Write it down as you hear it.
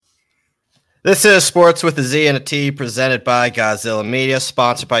This is Sports with a Z and a T, presented by Godzilla Media,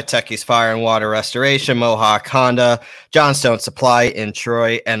 sponsored by Techie's Fire and Water Restoration, Mohawk Honda, Johnstone Supply in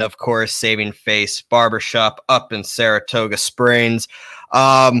Troy, and of course, Saving Face Barbershop up in Saratoga Springs.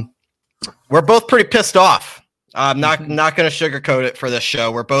 We're both pretty pissed off. I'm not going to sugarcoat it for this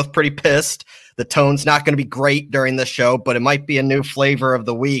show. We're both pretty pissed. The tone's not going to be great during the show, but it might be a new flavor of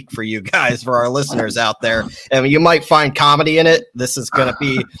the week for you guys, for our listeners out there. And you might find comedy in it. This is going to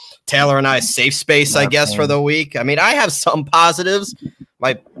be Taylor and I's safe space, I guess, for the week. I mean, I have some positives.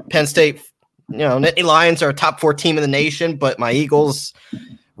 My Penn State, Nittany Lions are a top 4 team in the nation, but my Eagles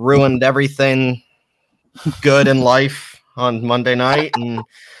ruined everything good in life on Monday night.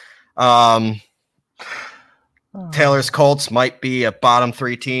 And Taylor's Colts might be a bottom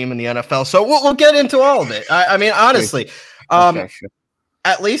 3 team in the NFL. So we'll get into all of it. I mean, honestly,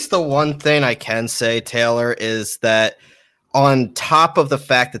 at least the one thing I can say, Taylor, is that on top of the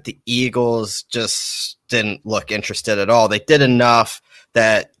fact that the Eagles just didn't look interested at all, they did enough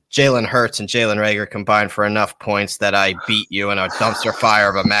that Jalen Hurts and Jalen Reagor combined for enough points that I beat you in a dumpster fire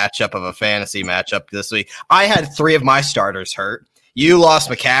of a fantasy matchup this week. I had 3 of my starters hurt. You lost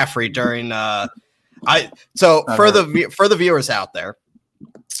McCaffrey during for the viewers out there,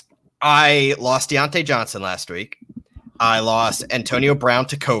 I lost Deontay Johnson last week. I lost Antonio Brown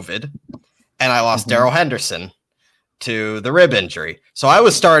to COVID, and I lost Darrell Henderson to the rib injury. So I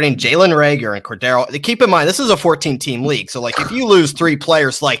was starting Jalen Reagor and Cordero. Keep in mind, this is a 14-team league. So, like, if you lose 3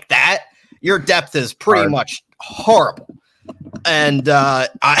 players like that, your depth is pretty much horrible. And I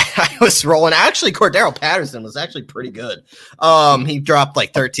was rolling. Actually, Cordero Patterson was actually pretty good. He dropped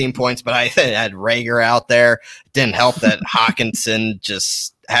like 13 points, but I had Reagor out there. Didn't help that Hawkinson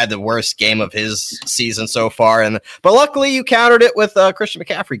just had the worst game of his season so far. But luckily, you countered it with Christian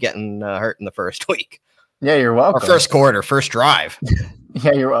McCaffrey getting hurt in the first week. Yeah, you're welcome. Or first quarter, first drive.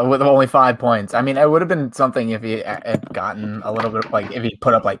 Yeah, you're with only 5 points. I mean, it would have been something if he had gotten a little bit, like if he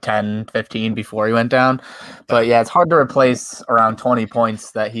put up like 10, 15 before he went down. But yeah, it's hard to replace around 20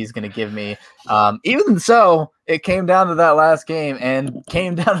 points that he's going to give me. Even so, it came down to that last game and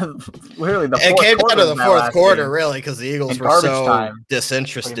came down to literally the fourth quarter. It came down to the fourth quarter, really, because the Eagles were so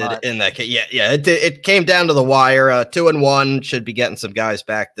disinterested in that game. Yeah, it came down to the wire. 2-1 should be getting some guys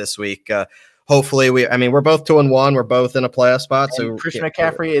back this week. Hopefully, we're both 2-1. We're both in a playoff spot. So Christian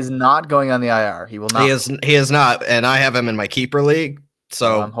McCaffrey is not going on the IR. He will not. He is not, and I have him in my keeper league.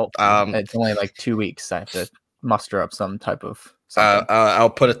 So it's only like 2 weeks. I have to muster up some type of. I'll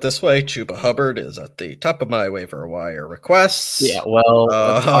put it this way: Chuba Hubbard is at the top of my waiver wire requests. Yeah, well,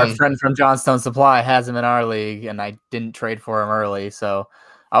 our friend from Johnstone Supply has him in our league, and I didn't trade for him early, so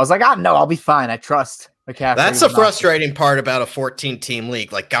I was like, no, I'll be fine. I trust McCaffrey. That's the frustrating part about a 14-team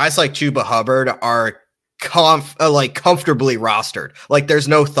league. Like, guys like Chuba Hubbard are comfortably rostered. Like, there's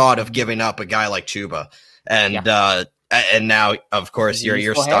no thought of giving up a guy like Chuba, and now, of course,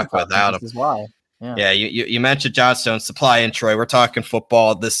 you're stuck without him. This is why. Yeah, you mentioned Johnstone Supply in Troy. We're talking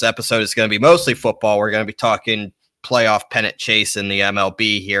football. This episode is going to be mostly football. We're going to be talking playoff pennant chase in the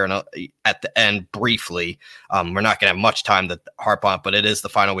MLB here and at the end briefly. We're not going to have much time to harp on, but it is the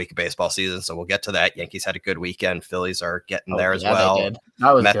final week of baseball season, so we'll get to that. Yankees had a good weekend. Phillies are getting there as well. They did.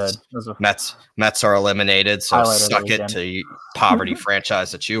 That was good. Mets are eliminated, so suck it to poverty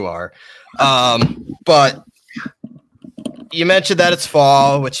franchise that you are. But you mentioned that it's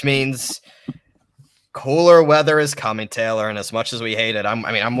fall, which means cooler weather is coming, Taylor, and as much as we hate it,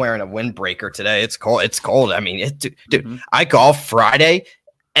 I'm wearing a windbreaker today. It's cold. I mean, dude, I golfed Friday,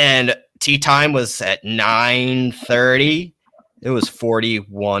 and tee time was at 9:30. It was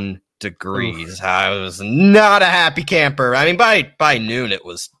 41 degrees. Oof. I was not a happy camper. I mean, by noon it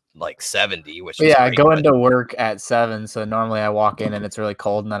was like 70, which I go into work at 7, so normally I walk in and it's really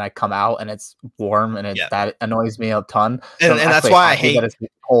cold, and then I come out and it's warm, and that annoys me a ton. And that's why I hate that it's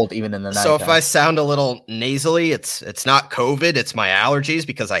cold even in the night. So if I sound a little nasally, it's not COVID, it's my allergies,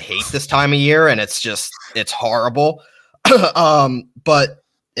 because I hate this time of year, and it's horrible. But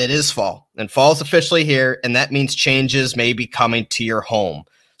it is fall, and fall is officially here, and that means changes may be coming to your home.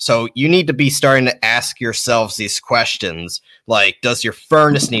 So you need to be starting to ask yourselves these questions, like, does your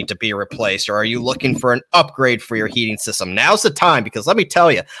furnace need to be replaced, or are you looking for an upgrade for your heating system? Now's the time, because let me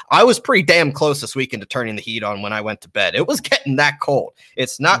tell you, I was pretty damn close this weekend to turning the heat on when I went to bed. It was getting that cold.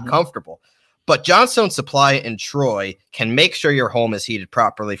 It's not comfortable. But Johnstone Supply in Troy can make sure your home is heated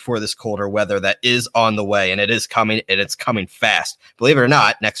properly for this colder weather that is on the way, and it is coming, and it's coming fast. Believe it or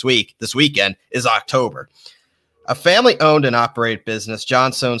not, this weekend is October. A family-owned and operated business,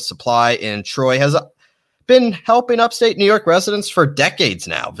 Johnstone Supply in Troy, has been helping upstate New York residents for decades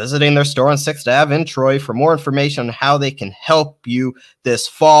now, visiting their store on 6th Ave in Troy for more information on how they can help you this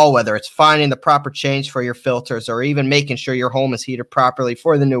fall, whether it's finding the proper change for your filters or even making sure your home is heated properly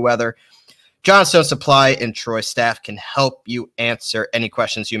for the new weather. Johnstone Supply in Troy staff can help you answer any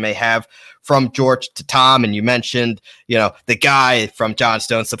questions you may have, from George to Tom. And you mentioned, the guy from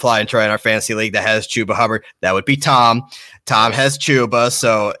Johnstone Supply in Troy in our fantasy league that has Chuba Hubbard. That would be Tom. Tom has Chuba.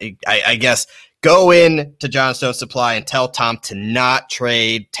 So I guess go in to Johnstone Supply and tell Tom to not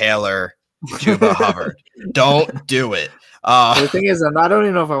trade Taylor Chuba Hubbard. Don't do it. The thing is, I don't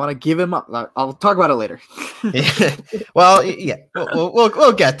even know if I want to give him up. I'll talk about it later. Well, yeah,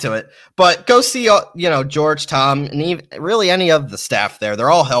 we'll get to it. But go see, George, Tom, and even really any of the staff there. They're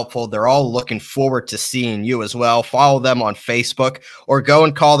all helpful. They're all looking forward to seeing you as well. Follow them on Facebook or go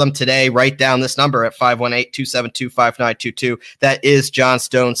and call them today. Write down this number at 518-272-5922. That is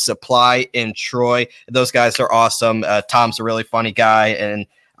Johnstone Supply in Troy. Those guys are awesome. Tom's a really funny guy, and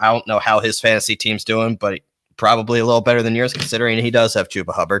I don't know how his fantasy team's doing, but probably a little better than yours, considering he does have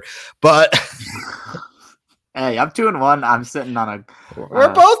Chuba Hubbard. But hey, I'm 2-1. I'm sitting on a.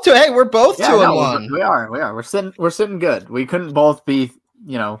 We're both 2-1. We are. We're sitting good. We couldn't both be,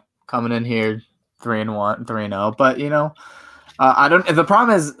 coming in here 3-1, 3-0. But I don't. The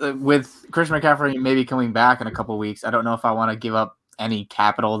problem is with Christian McCaffrey maybe coming back in a couple of weeks. I don't know if I want to give up any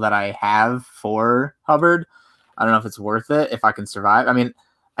capital that I have for Hubbard. I don't know if it's worth it if I can survive. I mean,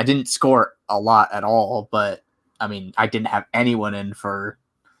 I didn't score a lot at all, but I didn't have anyone in for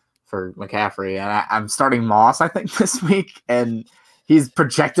McCaffrey, and I'm starting Moss, I think, this week, and he's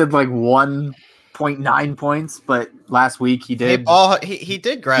projected like 1.9 points, but last week he did. He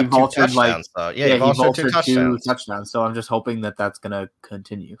did grab 2 touchdowns, though. Yeah, he vultured 2 touchdowns. So I'm just hoping that that's going to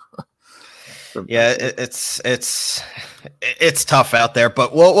continue. Yeah, it's tough out there,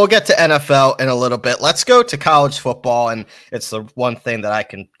 but we'll get to NFL in a little bit. Let's go to college football, and it's the one thing that I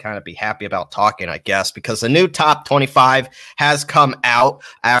can kind of be happy about talking, I guess, because the new top 25 has come out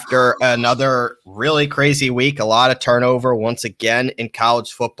after another really crazy week. A lot of turnover once again in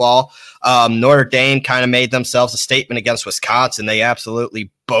college football. Notre Dame kind of made themselves a statement against Wisconsin. They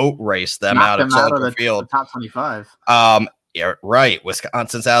absolutely boat raced them out of Soldier Field. The top 25. Yeah, right.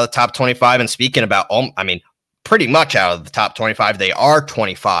 Wisconsin's out of the top 25. And speaking about, pretty much out of the top 25, they are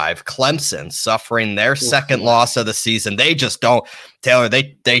 25. Clemson suffering their second loss of the season. They just don't, Taylor,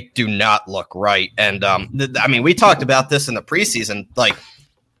 they do not look right. And we talked about this in the preseason. Like,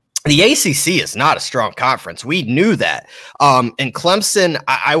 the ACC is not a strong conference. We knew that. And Clemson,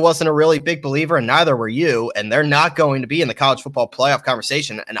 I wasn't a really big believer, and neither were you. And they're not going to be in the college football playoff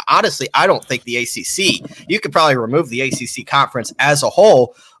conversation. And honestly, I don't think the ACC, you could probably remove the ACC conference as a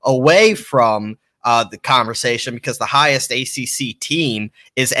whole away from the conversation, because the highest ACC team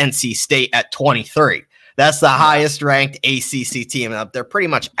is NC State at 23. That's the highest ranked ACC team. They're pretty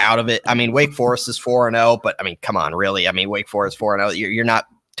much out of it. Wake Forest is 4-0, but come on, really? Wake Forest 4-0. You're not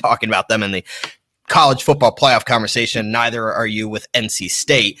talking about them in the college football playoff conversation. Neither are you with NC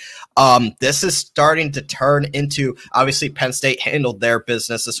State. This is starting to turn into, obviously, Penn State handled their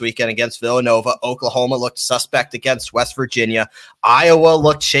business this weekend against Villanova. Oklahoma looked suspect against West Virginia. Iowa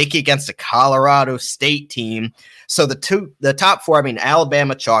looked shaky against the Colorado State team. So the top 4,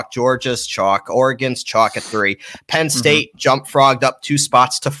 Alabama chalk, Georgia's chalk, Oregon's chalk at 3. Penn State jump frogged up 2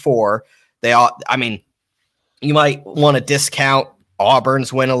 spots to 4. They all, you might want to discount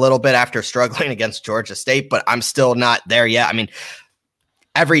Auburn's win a little bit after struggling against Georgia State, but I'm still not there yet.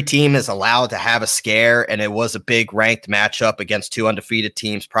 Every team is allowed to have a scare, and it was a big ranked matchup against 2 undefeated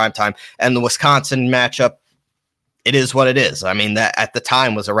teams primetime. And the Wisconsin matchup, it is what it is. That at the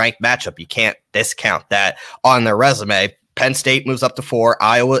time was a ranked matchup. You can't discount that on their resume. Penn State moves up to 4.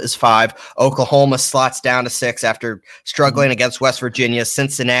 Iowa is 5. Oklahoma slots down to 6 after struggling against West Virginia.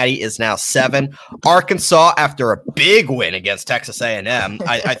 Cincinnati is now 7. Arkansas, after a big win against Texas A&M,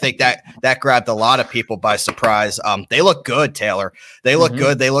 I think that grabbed a lot of people by surprise. They look good, Taylor. They look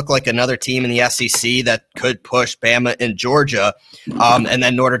good. They look like another team in the SEC that could push Bama and Georgia. And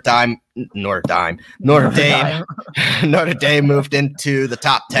then Notre Dame moved into the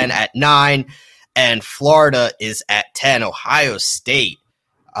top 10 at 9. And Florida is at 10. Ohio State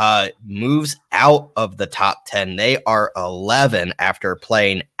moves out of the top 10. They are 11 after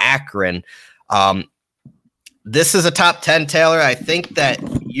playing Akron. This is a top 10, Taylor. I think that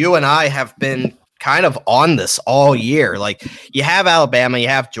you and I have been kind of on this all year. Like, you have Alabama, you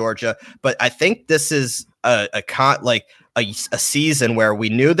have Georgia, but I think this is a season where we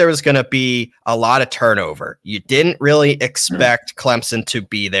knew there was going to be a lot of turnover. You didn't really expect Clemson to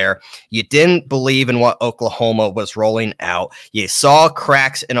be there. You didn't believe in what Oklahoma was rolling out. You saw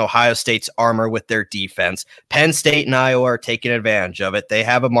cracks in Ohio State's armor with their defense. Penn State and Iowa are taking advantage of it. They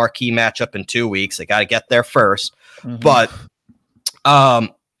have a marquee matchup in 2 weeks. They got to get there first. But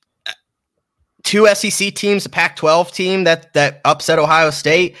two SEC teams, a Pac-12 team that upset Ohio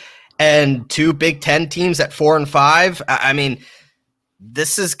State, and two Big Ten teams at 4 and 5. I mean,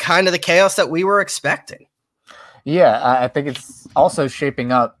 this is kind of the chaos that we were expecting. Yeah, I think it's also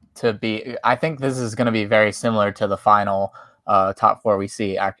shaping up to be. I think this is going to be very similar to the final top 4 we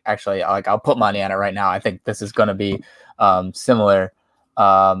see. Actually, like I'll put money on it right now. I think this is going to be similar.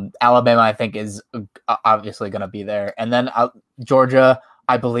 Alabama, I think, is obviously going to be there, and then Georgia,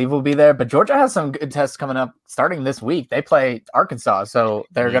 I believe, will be there. But Georgia has some good tests coming up starting this week. They play Arkansas, so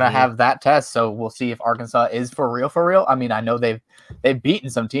they're going to have that test. So we'll see if Arkansas is for real. I mean, I know they've beaten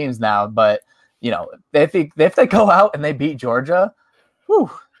some teams now, but you know, if they go out and they beat Georgia,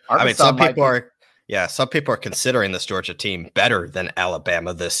 Arkansas, some people are considering this Georgia team better than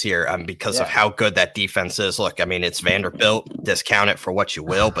Alabama this year because of how good that defense is. Look, I mean, it's Vanderbilt. Discount it for what you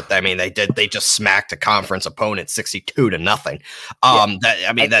will, but I mean, they just smacked a conference opponent 62-0.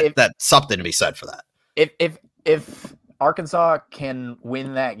 That's something to be said for that. If Arkansas can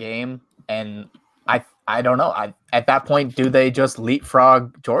win that game, and I don't know, at that point, do they just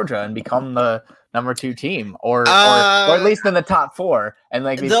leapfrog Georgia and become the number 2 team, or at least in the top 4, and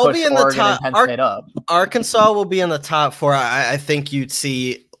like they'll be in Oregon the top. and Penn State up. Arkansas will be in the top 4. I think you'd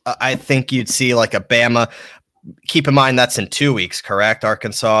see. I think you'd see like a Bama. Keep in mind that's in 2 weeks, correct?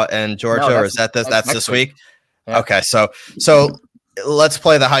 Arkansas and Georgia, or is that this? That's this week. Yeah. Okay, so let's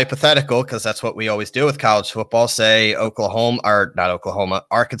play the hypothetical, because that's what we always do with college football. Say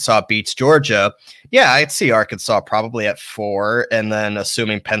Arkansas beats Georgia. Yeah, I'd see Arkansas probably at 4, and then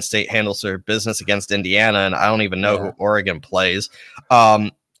assuming Penn State handles their business against Indiana, and I don't even know who Oregon plays.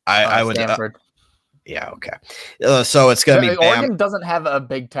 I would. Okay. So it's going to be Oregon doesn't have a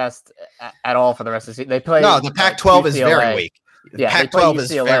big test at all for the rest of the season. They play. No, the Pac-12 is very weak. Yeah, Pac-12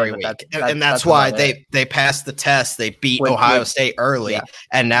 is very weak, and that's why they passed the test. They beat Ohio State early,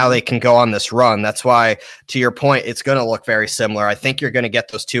 and now they can go on this run. That's why, to your point, it's going to look very similar. I think you're going to get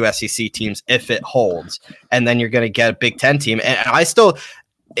those 2 SEC teams if it holds, and then you're going to get a Big Ten team. And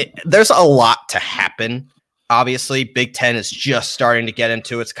there's a lot to happen. Obviously, Big Ten is just starting to get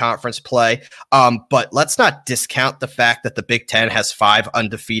into its conference play, but let's not discount the fact that the Big Ten has 5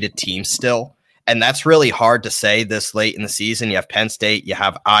 undefeated teams still. And that's really hard to say this late in the season. You have Penn State, you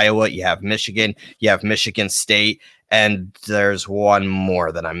have Iowa, you have Michigan, you have Michigan State, and there's one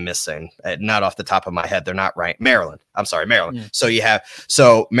more that I'm missing. Not off the top of my head. They're not ranked. Maryland. I'm sorry, Maryland.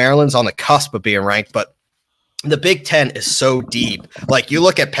 So Maryland's on the cusp of being ranked, but the Big Ten is so deep. Like, you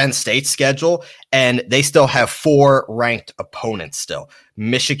look at Penn State's schedule, and they still have 4 ranked opponents still.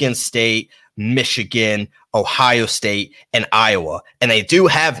 Michigan State, Michigan, Ohio State, and Iowa. And they do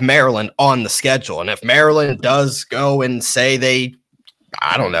have Maryland on the schedule. And if Maryland does go and say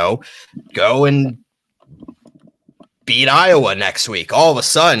go and beat Iowa next week, all of a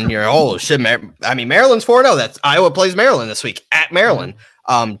sudden you're, oh shit, Maryland's 4-0. That's Iowa plays Maryland this week at Maryland.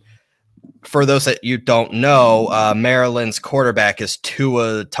 For those that you don't know, Maryland's quarterback is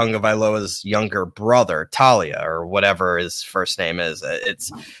Tua Tagovailoa's younger brother, Talia, or whatever his first name is. And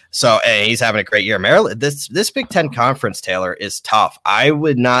he's having a great year. Maryland, this Big Ten conference, Taylor, is tough. I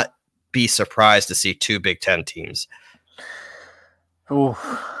would not be surprised to see 2 Big Ten teams. Ooh,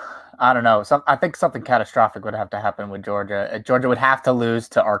 I don't know. I think something catastrophic would have to happen with Georgia. Georgia would have to lose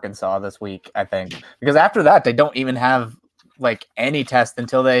to Arkansas this week, I think, because after that they don't even have like any test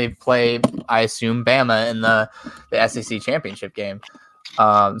until they play, I assume, Bama in the SEC championship game.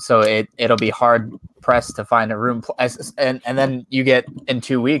 So it'll be hard pressed to find a room. And then you get in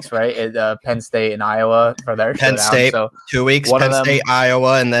 2 weeks, right? Penn State and Iowa for their Penn showdown. State, so 2 weeks, Penn State,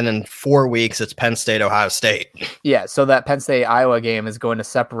 Iowa, and then in 4 weeks it's Penn State, Ohio State. Yeah, so that Penn State Iowa game is going to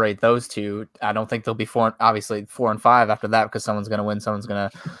separate those two. I don't think they'll be 4 and 5 after that, because someone's going to win, someone's going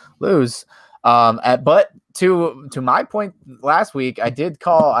to lose. But to my point last week, I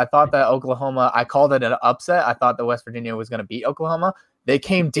thought that Oklahoma, I called it an upset. I thought that West Virginia was going to beat Oklahoma. They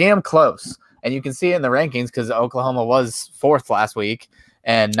came damn close. And you can see it in the rankings, because Oklahoma was 4th last week,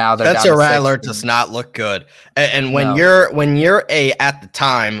 and now they're Spencer Rattler does not look good. And when you're at the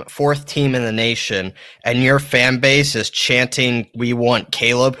time 4th team in the nation, and your fan base is chanting, "We want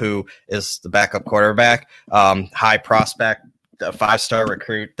Caleb," who is the backup quarterback, high prospect, a 5-star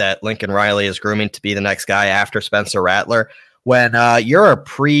recruit that Lincoln Riley is grooming to be the next guy after Spencer Rattler. When you're a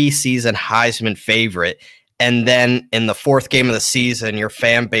preseason Heisman favorite and then in the fourth game of the season, your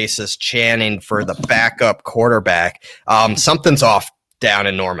fan base is chanting for the backup quarterback. Something's off down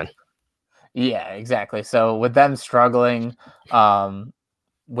in Norman. Yeah, exactly. So with them struggling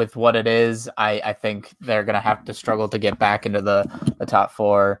with what it is, I think they're going to have to struggle to get back into the top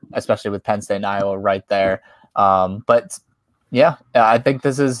four, especially with Penn State and Iowa right there. But yeah, I think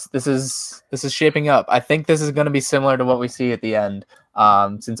this is shaping up. I think this is going to be similar to what we see at the end.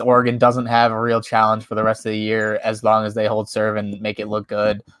 Since Oregon doesn't have a real challenge for the rest of the year, as long as they hold serve and make it look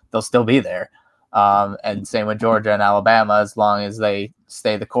good, they'll still be there. And same with Georgia and Alabama, as long as they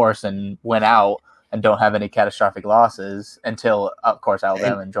stay the course and win out and don't have any catastrophic losses until, of course,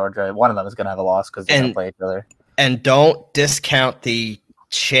 Alabama and Georgia, one of them is going to have a loss because they're going to play each other. And don't discount the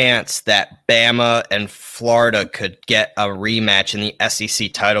chance that Bama and Florida could get a rematch in the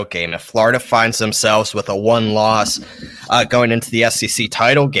SEC title game. If Florida finds themselves with a one loss going into the SEC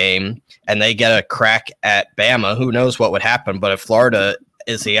title game and they get a crack at Bama, who knows what would happen. But if Florida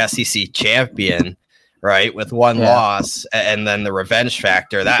is the SEC champion, right, with one loss and then the revenge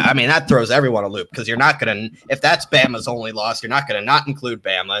factor, that throws everyone a loop, because you're not going to, if that's Bama's only loss, you're not going to not include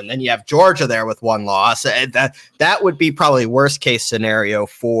Bama. And then you have Georgia there with one loss. And that would be probably worst case scenario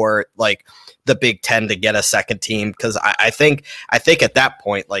for like the Big Ten to get a second team. Because I think at that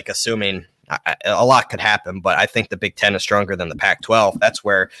point, like, assuming a lot could happen, but I think the Big Ten is stronger than the Pac-12. That's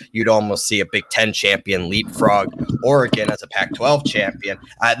where you'd almost see a Big Ten champion leapfrog Oregon as a Pac-12 champion.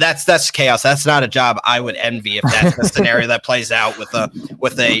 That's chaos. That's not a job I would envy if that's the scenario that plays out with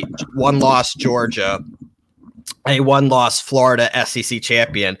a one-loss Georgia, a one-loss Florida SEC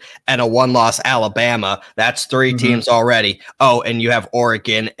champion, and a one-loss Alabama. That's three teams already. Oh, and you have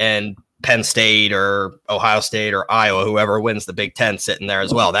Oregon and Penn State or Ohio State or Iowa, whoever wins the Big Ten, sitting there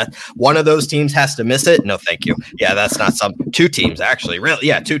as well. That one of those teams has to miss it. No, thank you. Yeah, that's not two teams actually. Really,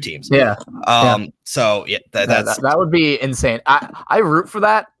 yeah, two teams. Yeah. So yeah, that would be insane. I root for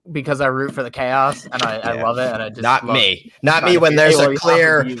that because I root for the chaos and I love it. And I just not me when there's a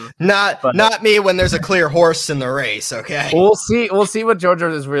clear not me when there's a clear horse in the race. Okay, we'll see what Georgia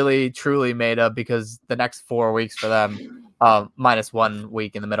is really truly made of, because the next 4 weeks for them. Minus 1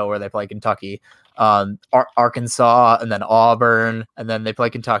 week in the middle where they play Kentucky, Arkansas, and then Auburn, and then they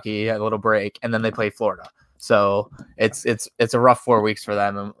play Kentucky, a little break, and then they play Florida. So it's a rough 4 weeks for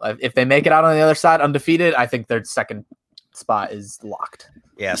them. And if they make it out on the other side undefeated, I think their second spot is locked.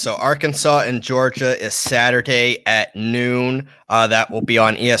 Yeah, so Arkansas and Georgia is Saturday at noon. That will be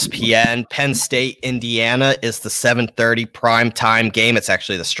on ESPN. Penn State, Indiana is the 7:30 primetime game. It's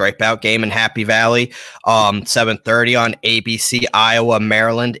actually the stripe-out game in Happy Valley. 7:30 on ABC. Iowa,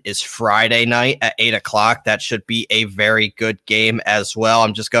 Maryland is Friday night at 8 o'clock. That should be a very good game as well.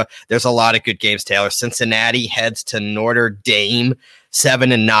 There's a lot of good games, Taylor. Cincinnati heads to Notre Dame.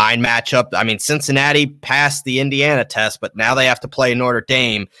 7-9 matchup. I mean, Cincinnati passed the Indiana test, but now they have to play Notre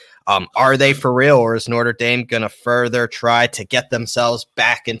Dame. Are they for real, or is Notre Dame going to further try to get themselves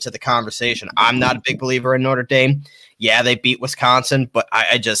back into the conversation? I'm not a big believer in Notre Dame. Yeah, they beat Wisconsin, but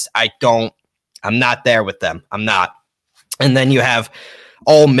I'm not there with them. I'm not. And then you have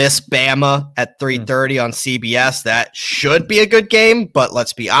Ole Miss Bama at 3:30 on CBS. That should be a good game, but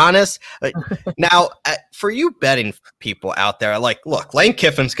let's be honest. Now, for you betting people out there, look, Lane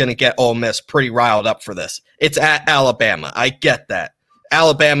Kiffin's going to get Ole Miss pretty riled up for this. It's at Alabama. I get that.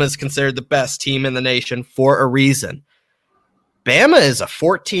 Alabama is considered the best team in the nation for a reason. Bama is a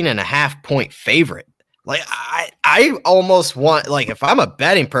 14.5 point favorite. Like, I almost want, if I'm a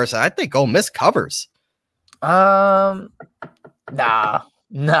betting person, I think Ole Miss covers. Nah.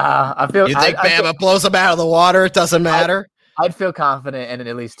 I feel. You think Bama blows them out of the water? It doesn't matter. I'd feel confident in an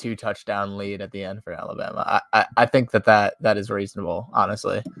at least 2 touchdown lead at the end for Alabama. I think that is reasonable.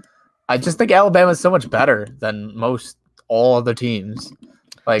 Honestly, I just think Alabama is so much better than all other teams.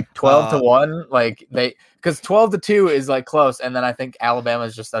 12-1, because 12-2 is close, and then I think Alabama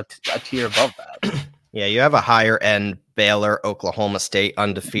is just a tier above that. Yeah, you have a higher end Baylor, Oklahoma State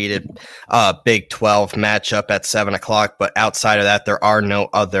undefeated Big 12 matchup at 7 o'clock. But outside of that, there are no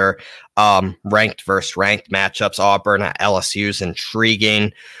other ranked versus ranked matchups. Auburn at LSU is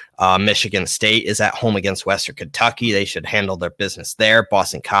intriguing. Michigan State is at home against Western Kentucky. They should handle their business there.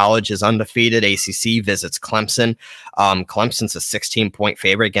 Boston College is undefeated. ACC visits Clemson. Clemson's a 16-point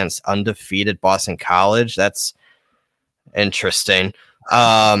favorite against undefeated Boston College. That's interesting.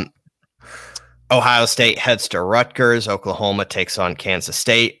 Ohio State heads to Rutgers. Oklahoma takes on Kansas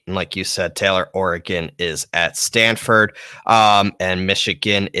State. And like you said, Taylor, Oregon is at Stanford. And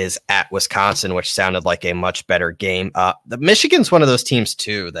Michigan is at Wisconsin, which sounded like a much better game. The Michigan's one of those teams,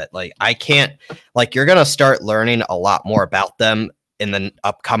 too, that I can't, you're going to start learning a lot more about them in the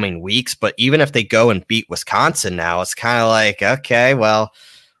upcoming weeks. But even if they go and beat Wisconsin now, it's kind of like, okay, well,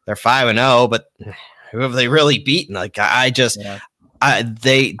 they're 5-0, but who have they really beaten? Like they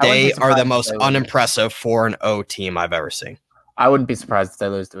are the most unimpressive 4-0 team I've ever seen. I wouldn't be surprised if they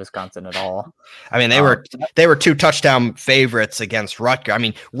lose to Wisconsin at all. I mean, they were 2 touchdown favorites against Rutgers. I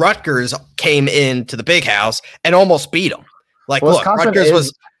mean, Rutgers came into the Big House and almost beat them. Like, look, Rutgers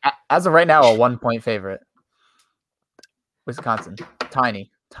was as of right now a 1-point favorite. Wisconsin,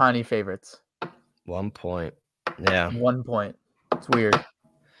 tiny favorites. 1 point. Yeah, 1 point. It's weird.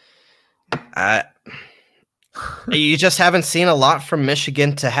 You just haven't seen a lot from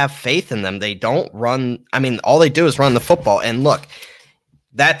Michigan to have faith in them. They don't run. I mean, all they do is run the football. And look,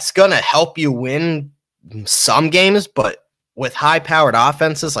 that's going to help you win some games, but with high-powered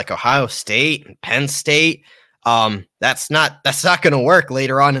offenses like Ohio State and Penn State, that's not going to work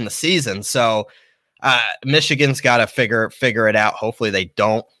later on in the season. So Michigan's got to figure it out. Hopefully they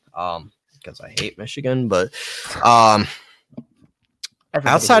don't, because I hate Michigan. But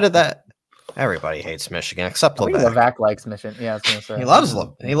outside of that, everybody hates Michigan except Levac likes Michigan. Yeah, I was gonna say.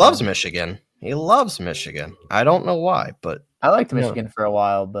 He loves Michigan. He loves Michigan. I don't know why, but I liked Michigan for a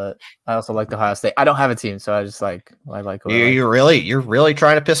while, but I also liked Ohio State. I don't have a team, so I just like. You're really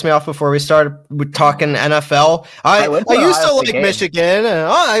trying to piss me off before we started talking NFL. I used to like Michigan, and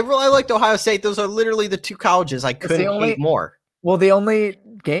I liked Ohio State. Those are literally the 2 colleges I couldn't hate more. Well, the only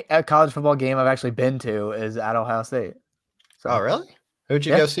college football game I've actually been to is at Ohio State. So. Oh, really? Who'd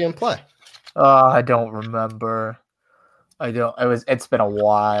you go see him play? I don't remember. It's been a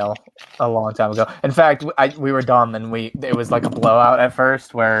while, a long time ago. In fact, we were dumb and it was like a blowout at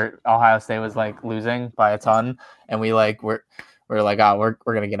first where Ohio State was like losing by a ton, and we're like, oh, we're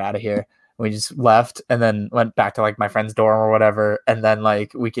gonna get out of here. We just left and then went back to like my friend's dorm or whatever, and then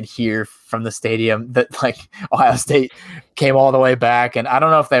like we could hear from the stadium that like Ohio State came all the way back, and I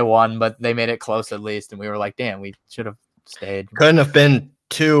don't know if they won, but they made it close at least, and we were like, damn, we should have stayed. Couldn't have been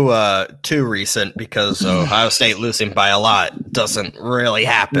too recent because Ohio State losing by a lot doesn't really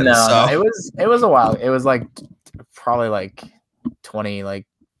happen. No, it was a while. It was like probably like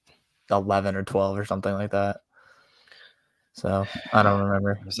 11 or 12 or something like that. So I don't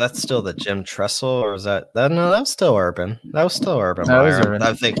remember. Was that still the Jim Tressel or was that no? That was still Urban. That was still Urban. That was Urban.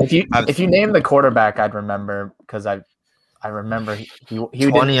 I think if you name the quarterback, I'd remember because I remember he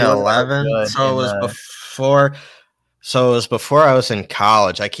 2011. So it was before. So it was before I was in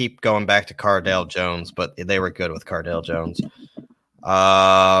college. I keep going back to Cardale Jones, but they were good with Cardale Jones.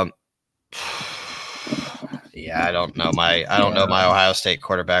 Yeah, I don't know my Ohio State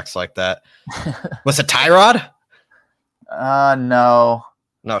quarterbacks like that. Was it Tyrod? No.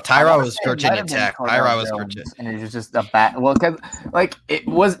 No, Tyrod was Virginia Tech. Tyrod was Virginia, and it was just a bad. Well, cause like it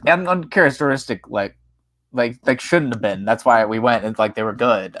was an uncharacteristic, like shouldn't have been. That's why we went, and like they were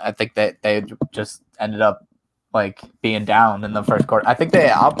good. I think that they just ended up like being down in the first quarter. I think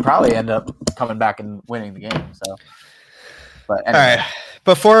I'll probably end up coming back and winning the game. So, but anyway. All right.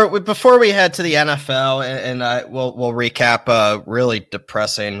 Before we head to the NFL, and we'll recap a really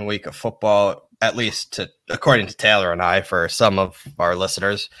depressing week of football, at least according to Taylor and I, for some of our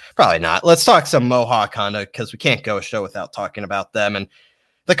listeners. Probably not. Let's talk some Mohawk Honda because we can't go a show without talking about them. And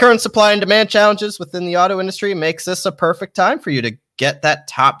the current supply and demand challenges within the auto industry makes this a perfect time for you to get that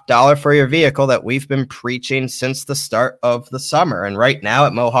top dollar for your vehicle that we've been preaching since the start of the summer. And right now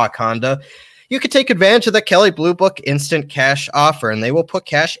at Mohawk Honda, you can take advantage of the Kelley Blue Book instant cash offer, and they will put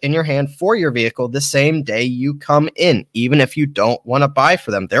cash in your hand for your vehicle the same day you come in, even if you don't want to buy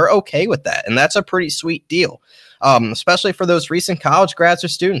for them. They're okay with that, and that's a pretty sweet deal, especially for those recent college grads or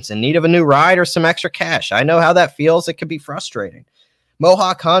students in need of a new ride or some extra cash. I know how that feels. It can be frustrating.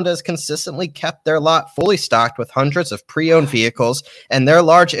 Mohawk Honda has consistently kept their lot fully stocked with hundreds of pre-owned vehicles, and their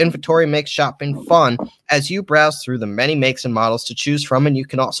large inventory makes shopping fun as you browse through the many makes and models to choose from, and you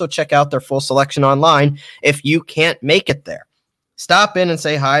can also check out their full selection online if you can't make it there. Stop in and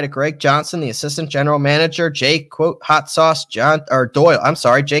say hi to Greg Johnson, the Assistant General Manager, Jake Hot Sauce Doyle,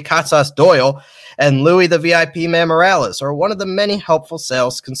 and Louis the VIP Man Morales, or one of the many helpful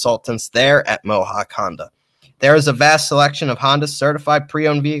sales consultants there at Mohawk Honda. There is a vast selection of Honda certified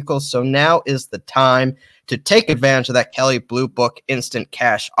pre-owned vehicles, so now is the time to take advantage of that Kelley Blue Book instant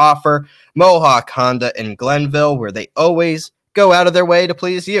cash offer. Mohawk Honda in Glenville, where they always go out of their way to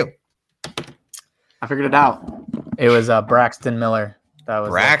please you. I figured it out. It was Braxton Miller. That was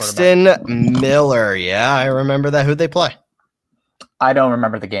Braxton Miller. Yeah, I remember that. Who'd they play? I don't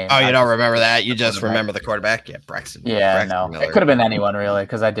remember the game. Oh, you don't remember that? You just remember the quarterback? Yeah, Braxton. Yeah, Braxton Miller. It could have been anyone really,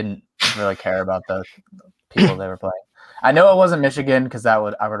 because I didn't really care about the people they were playing. I know it wasn't Michigan because I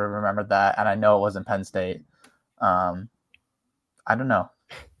would have remembered that, and I know it wasn't Penn State. I I don't know.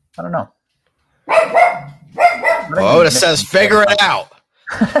 Oh, it says figure it out.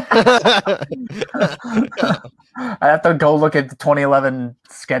 I have to go look at the 2011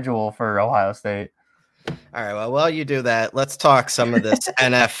 schedule for Ohio State. All right. Well, while you do that, let's talk some of this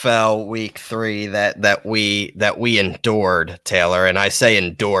NFL Week 3 that we endured, Taylor. And I say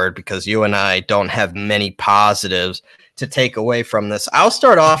endured because you and I don't have many positives to take away from this. I'll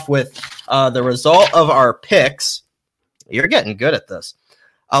start off with the result of our picks. You're getting good at this.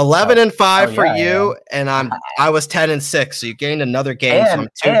 11-5 for you, and I was 10-6. So you gained another game, so I'm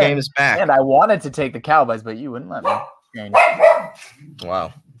 2 games back. And I wanted to take the Cowboys, but you wouldn't let me.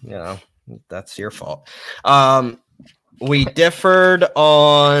 Wow, that's your fault. We differed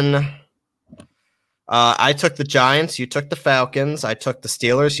on. I took the Giants. You took the Falcons. I took the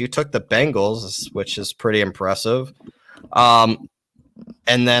Steelers. You took the Bengals, which is pretty impressive.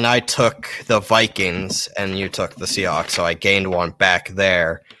 And then I took the Vikings, and you took the Seahawks, so I gained 1 back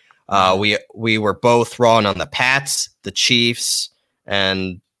there. We were both wrong on the Pats, the Chiefs,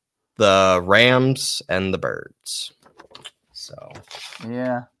 and the Rams, and the Birds. So,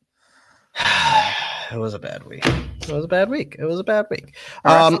 yeah. It was a bad week. Football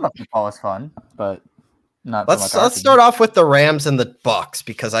was fun, but not. Let's start off with the Rams and the Bucks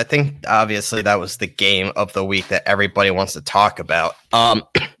because I think obviously that was the game of the week that everybody wants to talk about.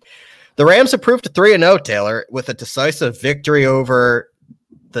 The Rams improved to 3-0, Taylor, with a decisive victory over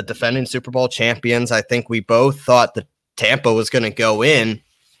the defending Super Bowl champions. I think we both thought that Tampa was going to go in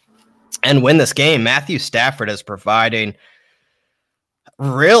and win this game. Matthew Stafford is providing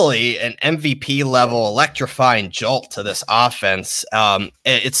really an MVP level electrifying jolt to this offense.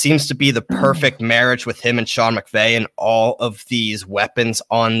 It seems to be the perfect marriage with him and Sean McVay and all of these weapons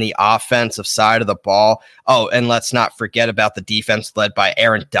on the offensive side of the ball. Oh, and let's not forget about the defense led by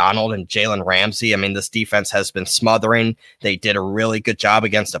Aaron Donald and Jalen Ramsey. I mean, this defense has been smothering. They did a really good job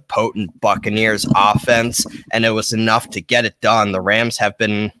against a potent Buccaneers offense, and it was enough to get it done. The Rams have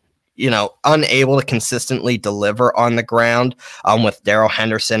been unable to consistently deliver on the ground. With Darrell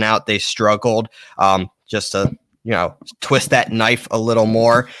Henderson out, they struggled. Just to, twist that knife a little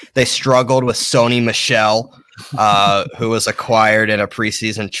more. They struggled with Sony Michel, who was acquired in a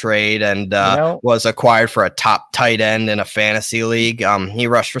preseason trade and was acquired for a top tight end in a fantasy league. He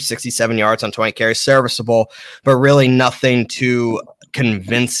rushed for 67 yards on 20 carries, serviceable, but really nothing too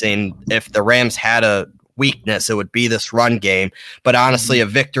convincing. If the Rams had a weakness, it would be this run game. But honestly, a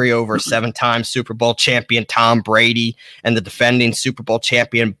victory over 7-time Super Bowl champion Tom Brady and the defending Super Bowl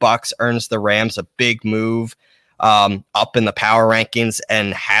champion Bucks earns the Rams a big move up in the power rankings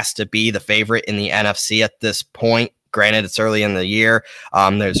and has to be the favorite in the NFC at this point. Granted, it's early in the year.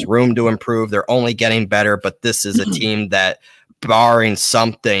 There's room to improve. They're only getting better, but this is a team that, barring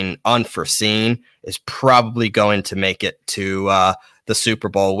something unforeseen, is probably going to make it to the Super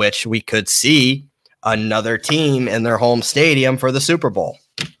Bowl, which we could see another team in their home stadium for the Super Bowl.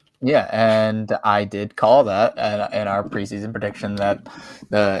 Yeah, and I did call that in our preseason prediction that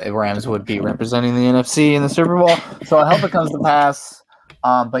the Rams would be representing the NFC in the Super Bowl. So I hope it comes to pass.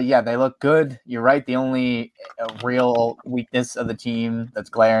 But yeah, they look good. You're right. The only real weakness of the team that's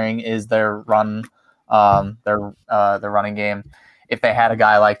glaring is their run, their running game. If they had a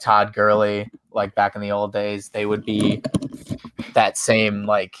guy like Todd Gurley, like back in the old days, they would be that same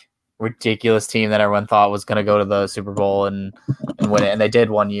ridiculous team that everyone thought was going to go to the Super Bowl and win it, and they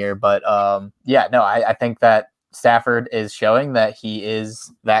did one year. But I think that Stafford is showing that he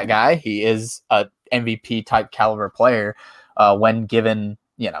is that guy. He is a MVP type caliber player when given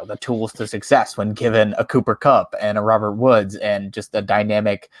the tools to success, when given a Cooper Kupp and a Robert Woods and just a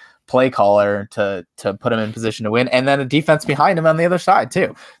dynamic play caller to put him in position to win, and then a defense behind him on the other side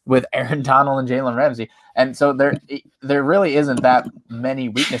too, with Aaron Donald and Jalen Ramsey. And so there really isn't that many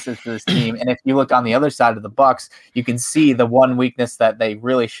weaknesses to this team. And if you look on the other side of the Bucks, you can see the one weakness that they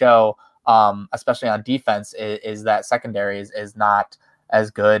really show, especially on defense, is that secondary is not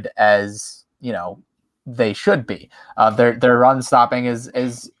as good as they should be. Their run stopping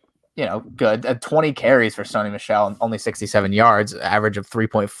is good. 20 carries for Sony Michel and only 67 yards, average of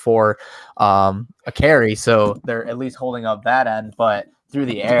 3.4 a carry. So they're at least holding up that end, but through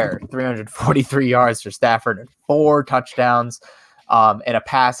the air, 343 yards for Stafford and 4 touchdowns. In a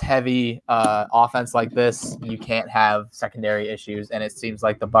pass-heavy offense like this, you can't have secondary issues, and it seems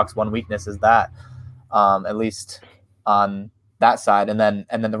like the Bucks' one weakness is that, at least on that side. And then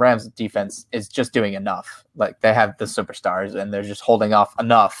the Rams' defense is just doing enough. Like, they have the superstars, and they're just holding off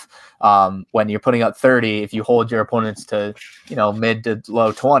enough. When you're putting up 30, if you hold your opponents to mid to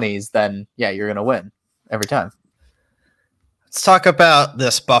low 20s, then yeah, you're going to win every time. Let's talk about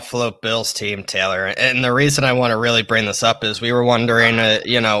this Buffalo Bills team, Taylor. And the reason I want to really bring this up is we were wondering,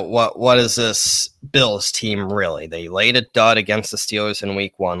 what is this Bills team really? They laid a dud against the Steelers in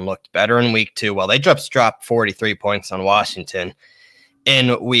week 1, looked better in week 2. Well, they just dropped 43 points on Washington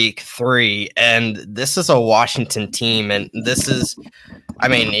in week 3. And this is a Washington team. And this is, I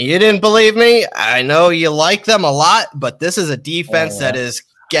mean, you didn't believe me. I know you like them a lot, but this is a defense that is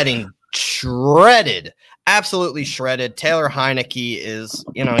getting shredded. Absolutely shredded. Taylor Heinicke is,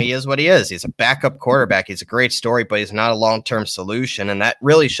 he is what he is. He's a backup quarterback. He's a great story, but he's not a long-term solution, and that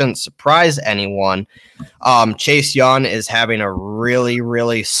really shouldn't surprise anyone. Chase Young is having a really,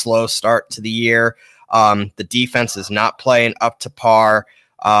 really slow start to the year. The defense is not playing up to par.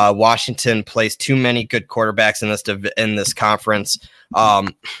 Washington plays too many good quarterbacks in this conference.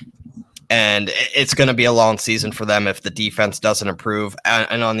 And it's going to be a long season for them if the defense doesn't improve.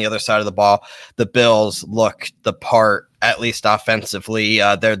 And on the other side of the ball, the Bills look the part, at least offensively.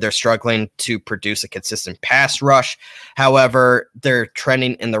 They're struggling to produce a consistent pass rush. However, they're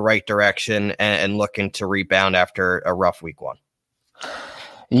trending in the right direction and looking to rebound after a rough week 1.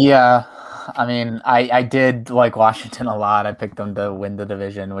 Yeah, I mean, I did like Washington a lot. I picked them to win the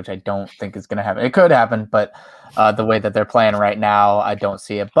division, which I don't think is going to happen. It could happen, but the way that they're playing right now, I don't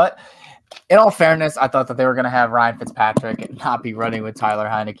see it. But in all fairness, I thought that they were going to have Ryan Fitzpatrick and not be running with Tyler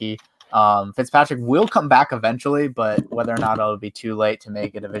Heinicke. Fitzpatrick will come back eventually, but whether or not it'll be too late to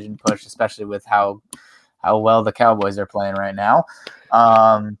make a division push, especially with how well the Cowboys are playing right now.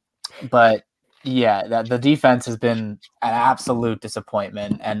 But yeah, the defense has been an absolute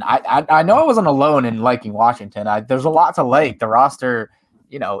disappointment. And I know I wasn't alone in liking Washington. There's a lot to like. The roster,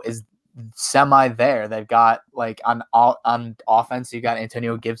 is semi there. They've got on offense, you got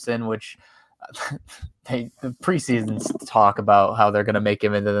Antonio Gibson, which the preseasons talk about how they're going to make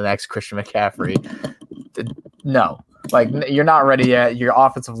him into the next Christian McCaffrey. No, you're not ready yet. Your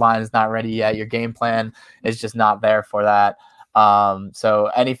offensive line is not ready yet. Your game plan is just not there for that. So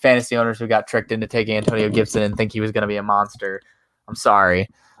any fantasy owners who got tricked into taking Antonio Gibson and think he was going to be a monster, I'm sorry.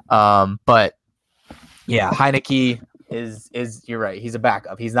 But yeah, Heinicke is you're right. He's a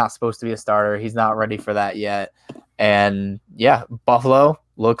backup. He's not supposed to be a starter. He's not ready for that yet. And yeah, Buffalo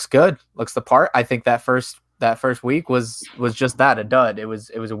looks good. Looks the part. I think that first week was just that, a dud. It was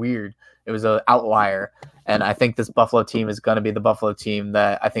weird. It was an outlier. And I think this Buffalo team is going to be the Buffalo team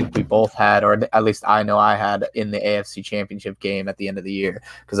that I think we both had, or at least I know I had in the AFC Championship game at the end of the year,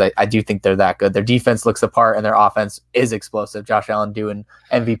 because I do think they're that good. Their defense looks the part, and their offense is explosive. Josh Allen doing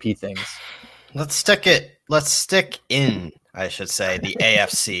MVP things. Let's stick in, I should say, the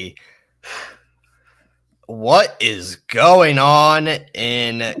AFC. What is going on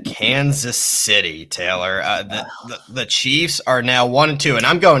in Kansas City, Taylor? The Chiefs are now 1-2, and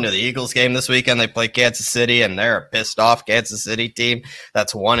I'm going to the Eagles game this weekend. They play Kansas City, and they're a pissed off Kansas City team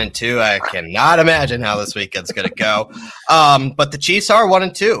that's 1-2. I cannot imagine how this weekend's going to go. But the Chiefs are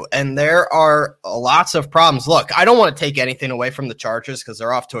 1-2, and there are lots of problems. Look, I don't want to take anything away from the Chargers because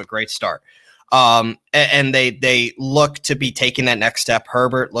they're off to a great start. And they look to be taking that next step.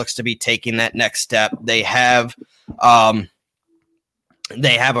 Herbert looks to be taking that next step. They have a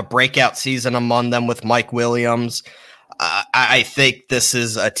breakout season among them with Mike Williams. I think this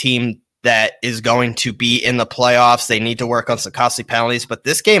is a team that is going to be in the playoffs. They need to work on some costly penalties, but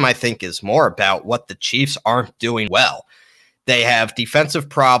this game I think is more about what the Chiefs aren't doing well. They have defensive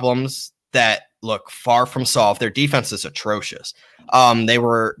problems that look far from solved. Their defense is atrocious. They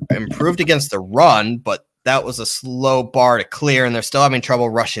were improved against the run, but that was a slow bar to clear, and they're still having trouble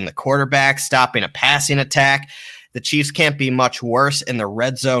rushing the quarterback, stopping a passing attack. The Chiefs can't be much worse in the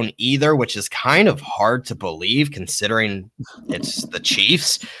red zone either, which is kind of hard to believe considering it's the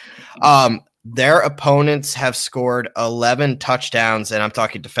Chiefs. Their opponents have scored 11 touchdowns, and I'm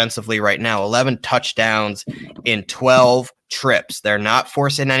talking defensively right now, 11 touchdowns in 12 trips. They're not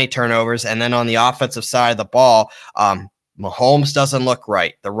forcing any turnovers. And then on the offensive side of the ball, Mahomes doesn't look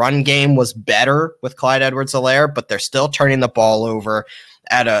right. The run game was better with Clyde Edwards-Helaire, but they're still turning the ball over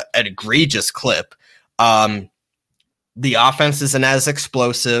at an egregious clip. The offense isn't as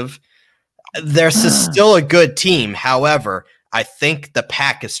explosive. They're still a good team. However, I think the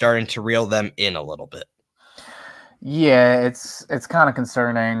pack is starting to reel them in a little bit. Yeah, it's kind of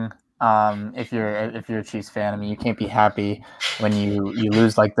concerning. If you're a Chiefs fan, I mean, you can't be happy when you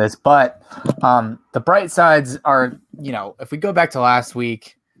lose like this. But the bright sides are, if we go back to last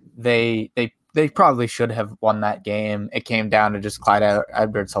week, they probably should have won that game. It came down to just Clyde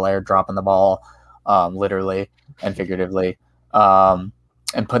Edwards-Helaire dropping the ball, literally and figuratively, and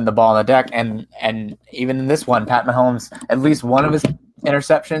putting the ball on the deck. And even in this one, Pat Mahomes, at least one of his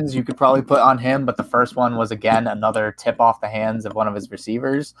interceptions you could probably put on him, but the first one was, again, another tip off the hands of one of his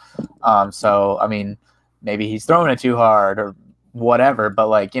receivers. So, I mean, maybe he's throwing it too hard or whatever, but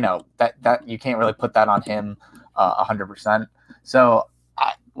like, that you can't really put that on him 100%. So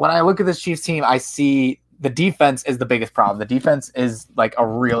when I look at this Chiefs team, I see the defense is the biggest problem. The defense is like a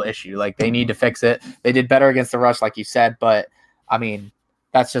real issue. Like, they need to fix it. They did better against the rush, like you said, but I mean,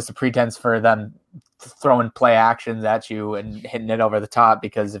 that's just a pretense for them throwing play actions at you and hitting it over the top,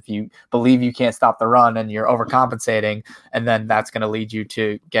 because if you believe you can't stop the run and you're overcompensating, and then that's going to lead you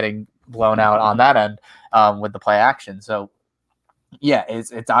to getting blown out on that end with the play action. So yeah,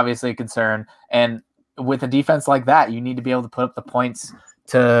 it's obviously a concern. And with a defense like that, you need to be able to put up the points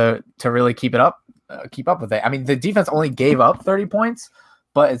to really keep up with it. I mean, the defense only gave up 30 points,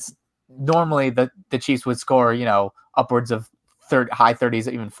 but it's normally the Chiefs would score, upwards of high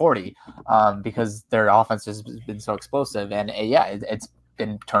 30s, even 40, because their offense has been so explosive. And it's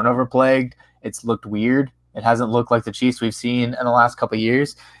been turnover plagued. It's looked weird. It hasn't looked like the Chiefs we've seen in the last couple of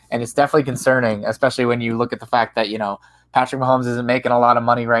years. And it's definitely concerning, especially when you look at the fact that, Patrick Mahomes isn't making a lot of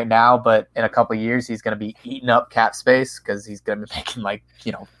money right now, but in a couple of years, he's going to be eating up cap space because he's going to be making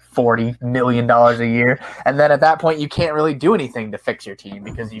 $40 million a year. And then at that point, you can't really do anything to fix your team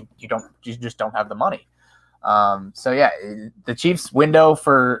because you just don't have the money. So yeah, the Chiefs' window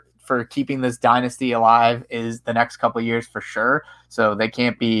for keeping this dynasty alive is the next couple of years for sure. So they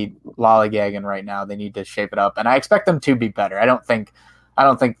can't be lollygagging right now. They need to shape it up, and I expect them to be better. I don't think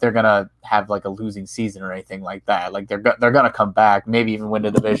they're gonna have like a losing season or anything like that. Like they're gonna come back, maybe even win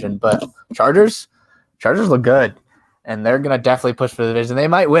the division. But Chargers look good, and they're gonna definitely push for the division. They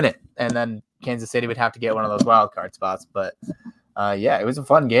might win it, and then Kansas City would have to get one of those wild card spots. But it was a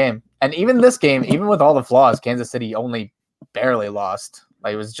fun game. And even this game, even with all the flaws, Kansas City only barely lost.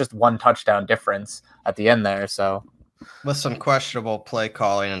 Like, it was just one touchdown difference at the end there. So, with some questionable play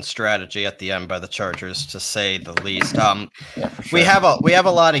calling and strategy at the end by the Chargers, to say the least. For sure. We have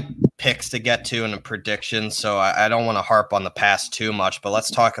a lot of picks to get to and predictions, so I don't want to harp on the past too much. But let's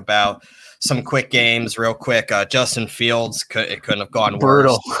talk about some quick games real quick. Justin Fields, it couldn't have gone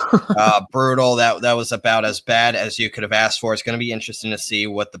worse. Brutal. That was about as bad as you could have asked for. It's going to be interesting to see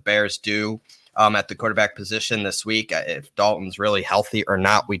what the Bears do at the quarterback position this week. If Dalton's really healthy or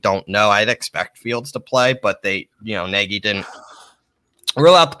not, we don't know. I'd expect Fields to play, but Nagy didn't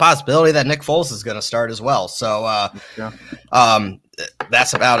rule out the possibility that Nick Foles is going to start as well. So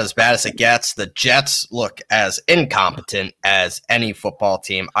that's about as bad as it gets. The Jets look as incompetent as any football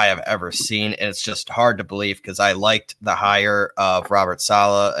team I have ever seen. And it's just hard to believe because I liked the hire of Robert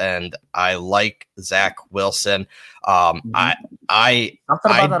Saleh and I like Zach Wilson. Something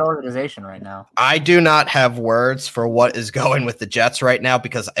about that organization right now. I do not have words for what is going with the Jets right now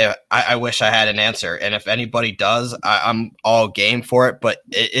because I wish I had an answer. And if anybody does, I'm all game for it. But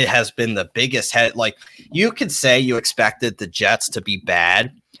it has been the biggest head. Like, you could say you expected the Jets to be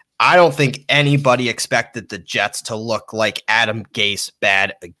bad. I don't think anybody expected the Jets to look like Adam Gase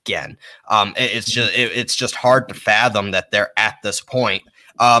bad again. It's just hard to fathom that they're at this point.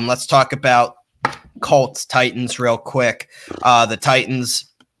 Let's talk about Colts Titans real quick. The Titans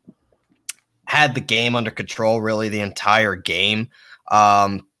had the game under control really the entire game.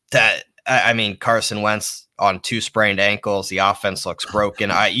 Carson Wentz on 2 sprained ankles. The offense looks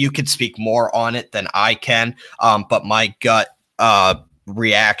broken. You could speak more on it than I can, but my gut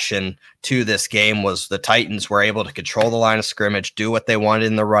reaction to this game was the Titans were able to control the line of scrimmage, do what they wanted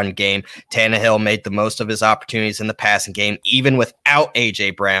in the run game. Tannehill made the most of his opportunities in the passing game, even without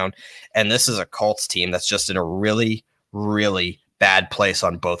A.J. Brown. And this is a Colts team that's just in a really, really bad place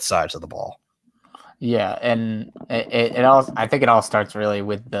on both sides of the ball. Yeah, and I think it all starts really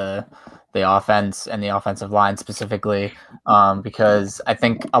with the offense and the offensive line specifically, because I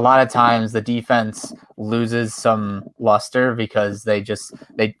think a lot of times the defense loses some luster because they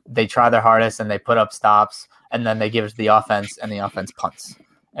try their hardest and they put up stops and then they give it to the offense and the offense punts.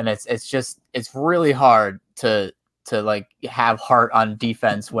 And it's really hard to like have heart on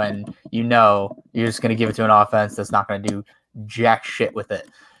defense when you're just going to give it to an offense that's not going to do jack shit with it.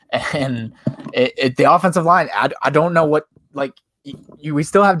 And the offensive line, I don't know what, like, we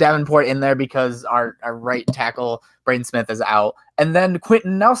still have Davenport in there because our right tackle Braden Smith is out, and then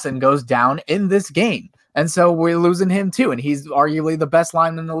Quentin Nelson goes down in this game, and so we're losing him too. And he's arguably the best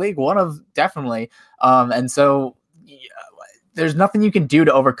lineman in the league, one of definitely. And so there's nothing you can do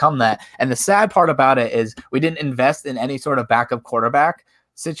to overcome that. And the sad part about it is we didn't invest in any sort of backup quarterback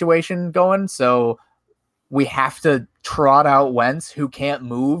situation going, so we have to trot out Wentz, who can't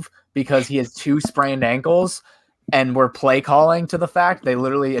move because he has 2 sprained ankles. and we're play calling to the fact, they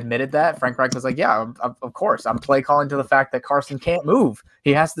literally admitted that. Frank Reich was like, yeah, of course. I'm play calling to the fact that Carson can't move.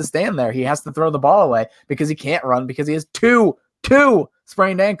 He has to stand there. He has to throw the ball away because he can't run because he has two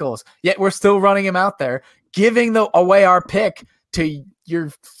sprained ankles. Yet we're still running him out there, giving away our pick to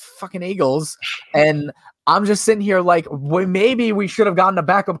your fucking Eagles. And I'm just sitting here like, maybe we should have gotten a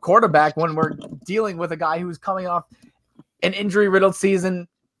backup quarterback when we're dealing with a guy who's coming off an injury-riddled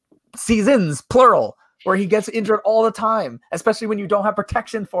seasons, plural, where he gets injured all the time, especially when you don't have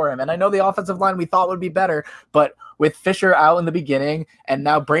protection for him. And I know the offensive line we thought would be better, but with Fisher out in the beginning and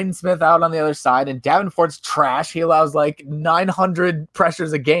now Braden Smith out on the other side and Davenport's trash, he allows like 900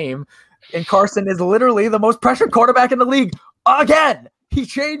 pressures a game. And Carson is literally the most pressured quarterback in the league again. He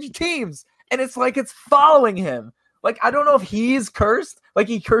changed teams and it's like it's following him. Like, I don't know if he's cursed. Like,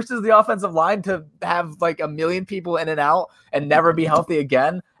 he curses the offensive line to have, like, 1 million people in and out and never be healthy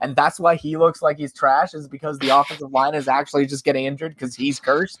again. And that's why he looks like he's trash, is because the offensive line is actually just getting injured because he's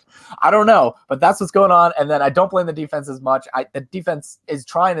cursed. I don't know, but that's what's going on. And then I don't blame the defense as much. The defense is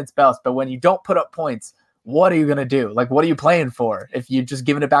trying its best, but when you don't put up points, what are you going to do? Like, what are you playing for if you're just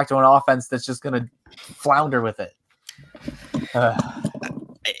giving it back to an offense that's just going to flounder with it?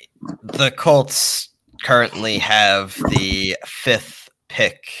 The Colts currently have the 5th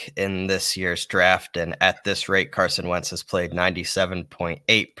pick in this year's draft, and at this rate, Carson Wentz has played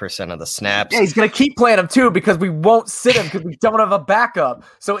 97.8% of the snaps. Yeah, he's going to keep playing him too because we won't sit him because we don't have a backup.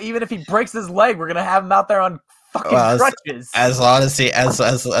 So even if he breaks his leg, we're going to have him out there on fucking crutches. As long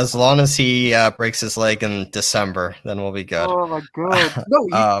as he breaks his leg in December, then we'll be good. Oh my god!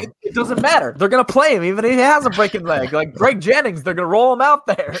 No, it doesn't matter. They're gonna play him even if he has a breaking leg. Like Greg Jennings, they're gonna roll him out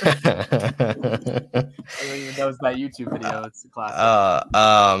there. Everyone even knows that YouTube video. It's a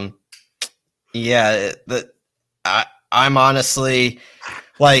classic. Yeah. I'm honestly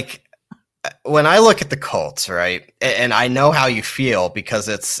like, when I look at the Colts, right, and I know how you feel because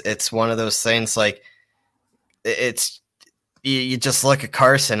it's one of those things like. It's you just look at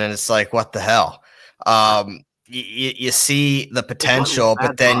Carson and it's like, what the hell? You see the potential,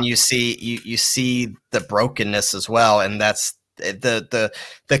 but then you see the brokenness as well, and that's the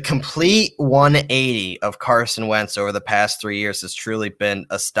complete 180 of Carson Wentz over the past 3 years has truly been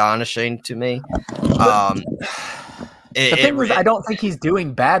astonishing to me. The thing is, I don't think he's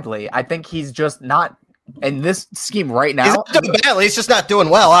doing badly. I think he's just not. In this scheme right now, he's not doing badly. He's just not doing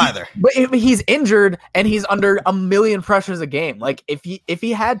well either. But he's injured and he's under 1 million pressures a game. Like if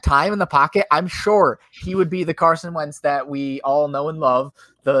he had time in the pocket, I'm sure he would be the Carson Wentz that we all know and love,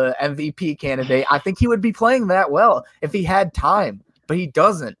 the MVP candidate. I think he would be playing that well if he had time, but he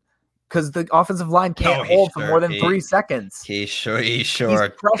doesn't because the offensive line can't hold for more than 3 seconds. He sure he's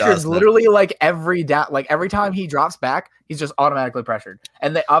pressured literally like every down, like every time he drops back, he's just automatically pressured.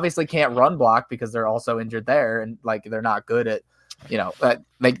 And they obviously can't run block because they're also injured there, and like they're not good at,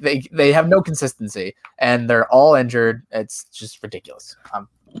 like they have no consistency, and they're all injured. It's just ridiculous.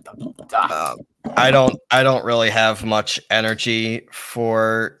 I don't really have much energy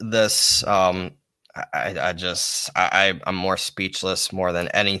for this. I'm more speechless more than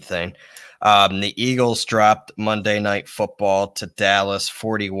anything. The Eagles dropped Monday Night Football to Dallas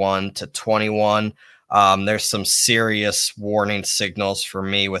 41-21. There's some serious warning signals for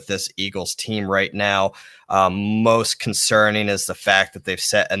me with this Eagles team right now. Most concerning is the fact that they've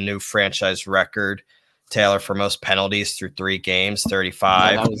set a new franchise record, Taylor, for most penalties through 3 games,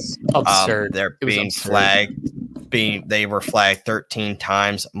 35. That was absurd. They're being flagged. They were flagged 13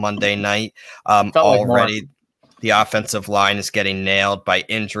 times Monday night. Already, the offensive line is getting nailed by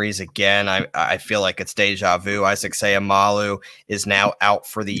injuries again. I feel like it's deja vu. Isaac Seumalo is now out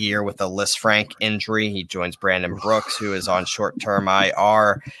for the year with a Lisfranc injury. He joins Brandon Brooks, who is on short-term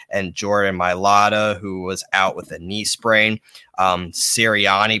IR, and Jordan Mailata, who was out with a knee sprain.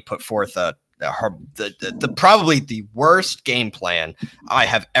 Sirianni put forth probably the worst game plan I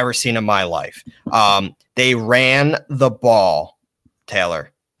have ever seen in my life. They ran the ball,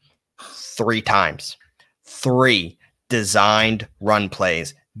 Taylor, 3 times. 3 designed run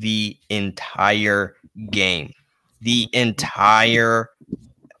plays the entire game. The entire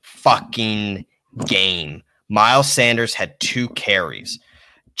fucking game. Miles Sanders had 2 carries.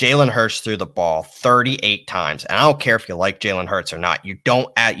 Jalen Hurts threw the ball 38 times. And I don't care if you like Jalen Hurts or not.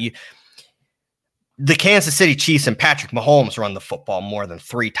 The Kansas City Chiefs and Patrick Mahomes run the football more than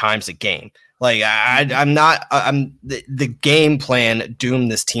 3 times a game. Like the game plan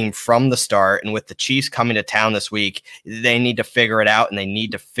doomed this team from the start. And with the Chiefs coming to town this week, they need to figure it out, and they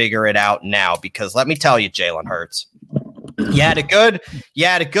need to figure it out now, because let me tell you, Jalen Hurts, you had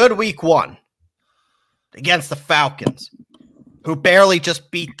a good week 1 against the Falcons. who barely just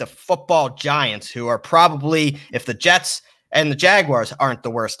beat the football giants, who are probably, if the Jets and the Jaguars aren't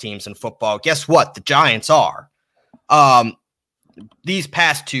the worst teams in football, guess what? The Giants are. These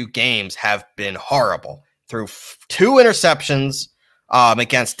past 2 games have been horrible. Through 2 interceptions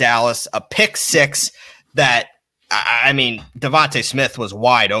against Dallas, a pick 6 that, I mean, Devontae Smith was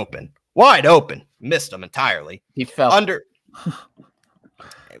wide open, missed him entirely. He fell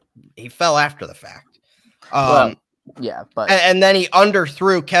He fell after the fact. Yeah, but and then he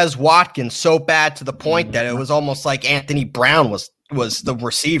underthrew Kez Watkins so bad to the point that it was almost like Anthony Brown was the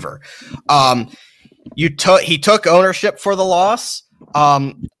receiver. He took ownership for the loss.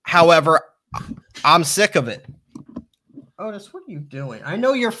 However, I'm sick of it. Otis, what are you doing? I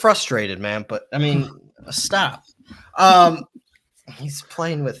know you're frustrated, man, but I mean, stop. He's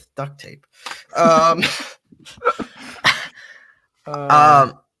playing with duct tape.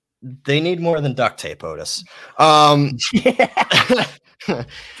 They need more than duct tape, Otis.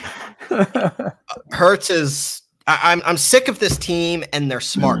 Hurts is. I'm sick of this team and their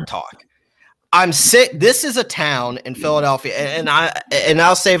smart talk. I'm sick. This is a town in Philadelphia, and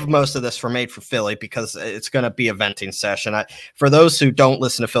I'll save most of this for Made for Philly because it's going to be a venting session. For those who don't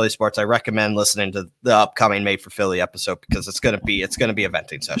listen to Philly sports, I recommend listening to the upcoming Made for Philly episode because it's going to be a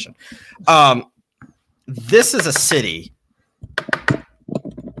venting session. This is a city.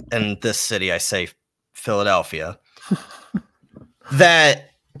 And this city, I say Philadelphia,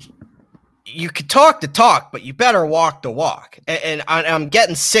 that you could talk the talk, but you better walk the walk. And I'm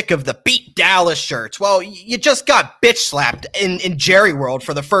getting sick of the beat Dallas shirts. Well, you just got bitch slapped in Jerry World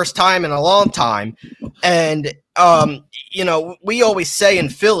for the first time in a long time. And, we always say in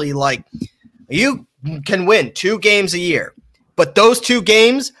Philly, like, you can win 2 games a year. But those 2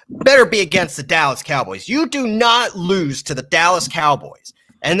 games better be against the Dallas Cowboys. You do not lose to the Dallas Cowboys.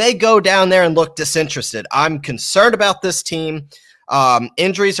 And they go down there and look disinterested. I'm concerned about this team.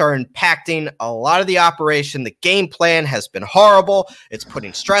 Injuries are impacting a lot of the operation. The game plan has been horrible. It's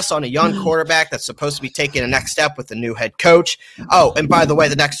putting stress on a young quarterback that's supposed to be taking a next step with the new head coach. Oh, and by the way,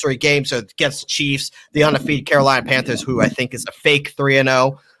 the next 3 games are against the Chiefs, the undefeated Carolina Panthers, who I think is a fake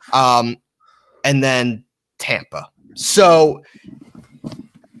 3-0, and then Tampa. So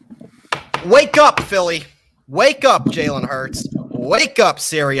wake up, Philly. Wake up, Jalen Hurts. Wake up,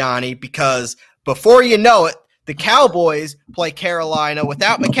 Sirianni, because before you know it, the Cowboys play Carolina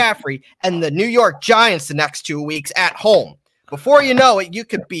without McCaffrey and the New York Giants the next 2 weeks at home. Before you know it, you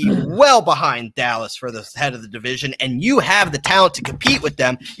could be well behind Dallas for the head of the division, and you have the talent to compete with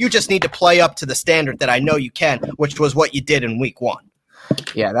them. You just need to play up to the standard that I know you can, which was what you did in week 1.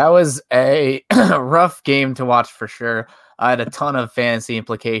 Yeah, that was a rough game to watch for sure. I had a ton of fantasy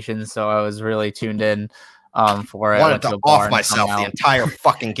implications, so I was really tuned in for it. I wanted to off myself the entire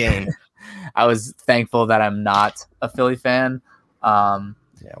fucking game. I was thankful that I'm not a Philly fan,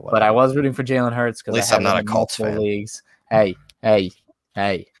 but I was rooting for Jalen Hurts because at least I'm not a Colts fan. Leagues. Hey.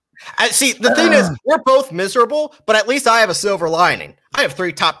 See, the thing is, we're both miserable, but at least I have a silver lining. I have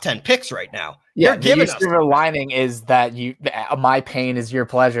 3 top 10 picks right now. Yeah, the silver lining is that my pain is your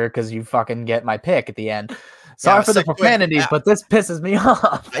pleasure because you fucking get my pick at the end. Sorry for the profanities, but this pisses me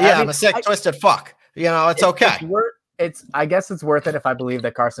off. Yeah, I'm a sick, twisted fuck. It's okay. I guess it's worth it if I believe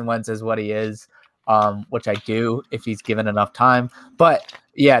that Carson Wentz is what he is, which I do if he's given enough time. But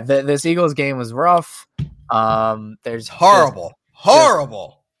yeah, this Eagles game was rough. There's horrible.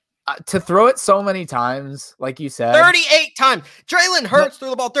 To throw it so many times, like you said, 38 times. Jalen Hurts threw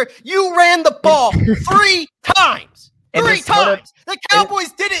the ball 30. You ran the ball 3 times. 3 times. The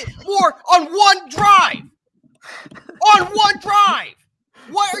Cowboys did it more on 1 drive.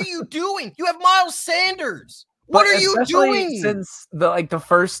 What are you doing? You have Miles Sanders. What are you doing? Since the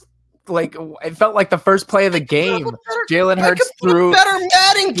first, it felt like the first play of the game, Jalen Hurts threw a better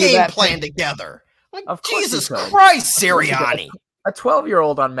Madden game plan together. Jesus Christ, Sirianni. A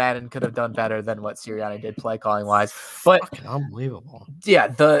 12-year-old on Madden could have done better than what Sirianni did play calling wise. But fucking unbelievable. Yeah,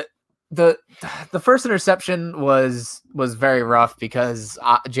 the first interception was very rough because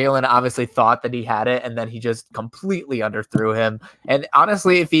Jalen obviously thought that he had it, and then he just completely underthrew him. And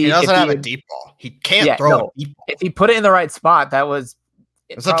honestly, if he doesn't have a deep ball, he can't throw a deep ball. If he put it in the right spot,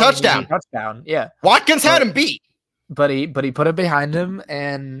 it's a touchdown. Yeah, Watkins had him beat, but he put it behind him,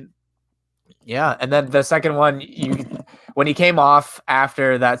 and yeah, and then the second one, when he came off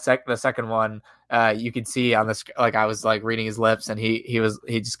after that the second one. You could see on this, I was reading his lips, and he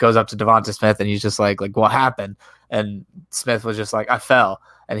just goes up to Devonta Smith, and he's just like what happened? And Smith was just like, I fell,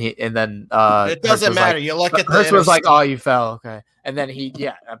 and then it doesn't matter. You look at Hurts was like, oh, you fell, okay, and then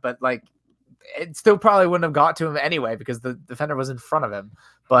but it still probably wouldn't have got to him anyway because the defender was in front of him.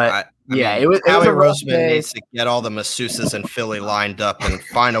 But it was Howie Roseman needs to get all the masseuses in Philly lined up and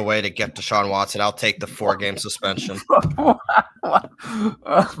find a way to get Deshaun Watson. I'll take the 4-game suspension. Oh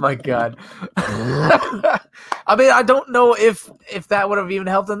my God. I mean, I don't know if that would have even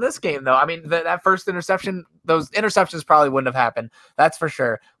helped in this game, though. I mean, that first interception, those interceptions probably wouldn't have happened. That's for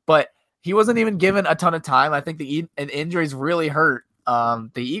sure. But he wasn't even given a ton of time. I think the injuries really hurt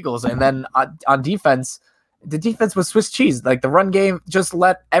the Eagles. And then on defense, the defense was Swiss cheese. Like the run game just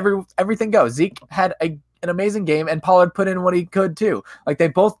let everything go. Zeke had an amazing game, and Pollard put in what he could too. Like they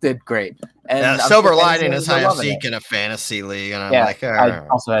both did great. And silver lining is I have Zeke in a fantasy league, and I'm like, I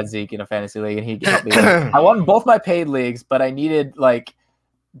also had Zeke in a fantasy league, and he helped me. I won both my paid leagues, but I needed like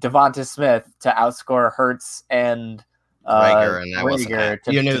Devonta Smith to outscore Hurts and Rager, and that wasn't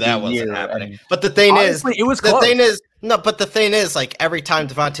happening. You knew that wasn't happening. But the thing honestly, it was close. But the thing is, like every time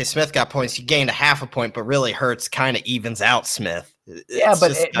Devonta Smith got points, you gained a half a point, but really Hurts kind of evens out Smith.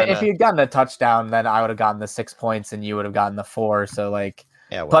 If he had gotten a touchdown, then I would have gotten the 6 points, and you would have gotten the 4. So like,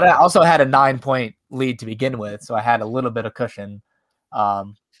 but I also had a 9-point lead to begin with, so I had a little bit of cushion.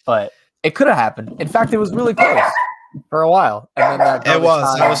 But it could have happened. In fact, it was really close for a while, and then it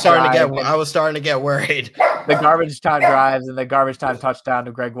was. I was starting to get worried. The garbage time drives and the garbage time touchdown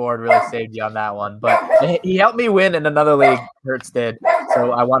to Greg Ward really saved you on that one. But he helped me win in another league. Hurts did.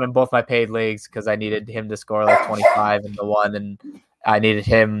 So I won in both my paid leagues because I needed him to score like 25 in the one, and I needed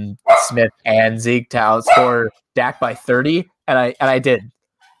him, Smith, and Zeke to outscore Dak by 30, and I did.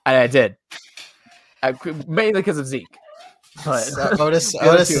 Mainly because of Zeke. But Otis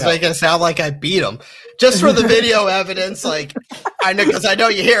is making it sound like I beat him just for the video evidence. Like I know, because I know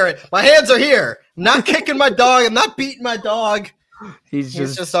you hear it. My hands are here. I'm not kicking my dog. I'm not beating my dog. He's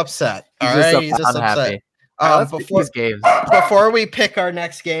just upset. All right, he's just upset. Before we pick our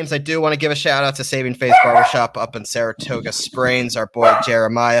next games, I do want to give a shout out to Saving Faith Barbershop up in Saratoga Springs, our boy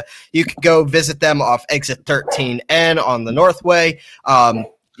Jeremiah. You can go visit them off exit 13N on the Northway.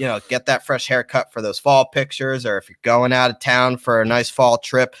 Get that fresh haircut for those fall pictures, or if you're going out of town for a nice fall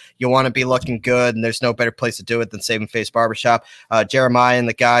trip, you want to be looking good, and there's no better place to do it than Saving Face Barbershop. Jeremiah and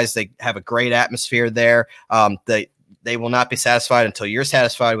the guys, they have a great atmosphere there. They will not be satisfied until you're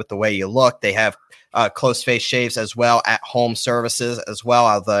satisfied with the way you look. They have close face shaves as well, at home services as well,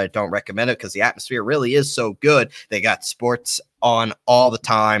 although I don't recommend it because the atmosphere really is so good. They got sports on all the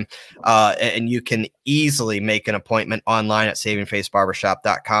time, and you can easily make an appointment online at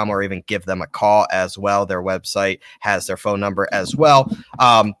savingfacebarbershop.com or even give them a call as well. Their website has their phone number as well.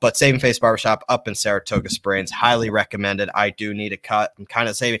 But Saving Face Barbershop up in Saratoga Springs, highly recommended. I do need a cut. I'm kind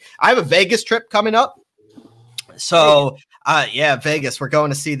of saving. I have a Vegas trip coming up. So Vegas, we're going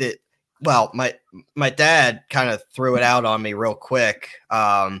to see the, well, my dad kind of threw it out on me real quick.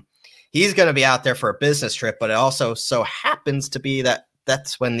 He's going to be out there for a business trip, but it also so happens to be that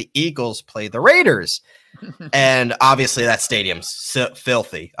that's when the Eagles play the Raiders. And obviously that stadium's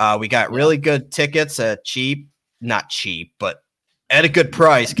filthy. We got really good tickets, not cheap, but at a good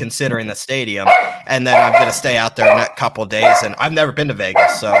price considering the stadium. And then I'm going to stay out there in a couple of days, and I've never been to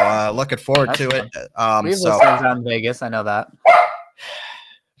Vegas, so looking forward to it. We have listeners out in Vegas. I know that.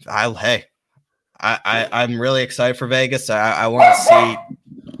 I'm really excited for Vegas. I want to see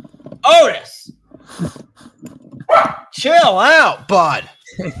Otis. Chill out, bud.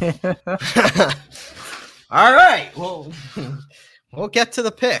 All right. Well, we'll get to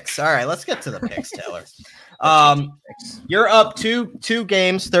the picks. All right, let's get to the picks, Taylor. You're up two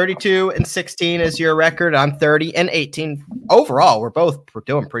games, 32-16 is your record. I'm 30-18. Overall, we're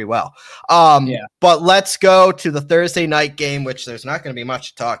doing pretty well. But let's go to the Thursday night game, which there's not going to be much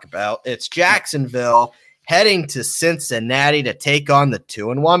to talk about. It's Jacksonville heading to Cincinnati to take on the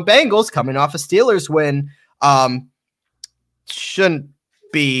 2-1 Bengals, coming off a Steelers win. Shouldn't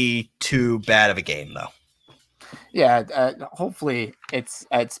be too bad of a game, though. Yeah, hopefully it's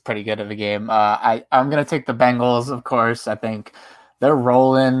pretty good of a game. I'm going to take the Bengals, of course. I think they're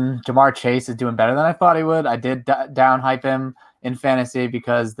rolling. Jamar Chase is doing better than I thought he would. I did down hype him in fantasy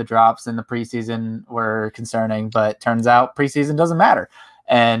because the drops in the preseason were concerning, but turns out preseason doesn't matter.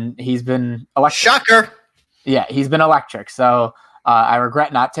 And he's been electric. Shocker. Yeah, he's been electric. So I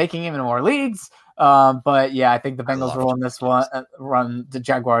regret not taking him in more leagues. But yeah, I think the Bengals roll in this one. The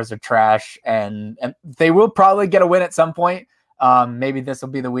Jaguars are trash, and they will probably get a win at some point. Maybe this will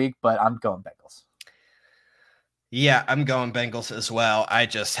be the week, but I'm going Bengals. Yeah, I'm going Bengals as well. I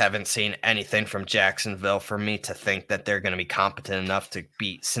just haven't seen anything from Jacksonville for me to think that they're going to be competent enough to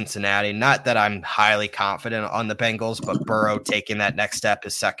beat Cincinnati. Not that I'm highly confident on the Bengals, but Burrow taking that next step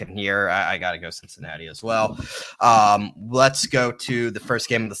his second year, I got to go Cincinnati as well. Let's go to the first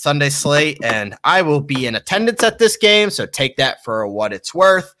game of the Sunday slate, and I will be in attendance at this game, so take that for what it's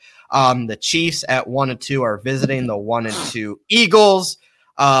worth. The Chiefs at 1-2 are visiting the 1-2 Eagles.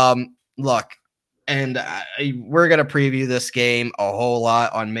 Look, and we're going to preview this game a whole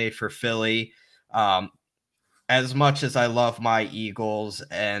lot on Made for Philly. As much as I love my Eagles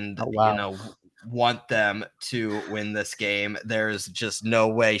and, want them to win this game, there's just no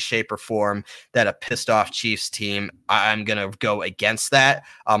way, shape, or form that a pissed off Chiefs team, I'm going to go against that.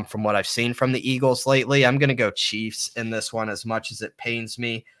 From what I've seen from the Eagles lately, I'm going to go Chiefs in this one as much as it pains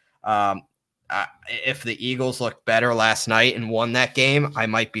me. If the Eagles looked better last night and won that game, I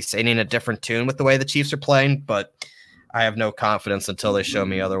might be singing a different tune with the way the Chiefs are playing, but I have no confidence until they show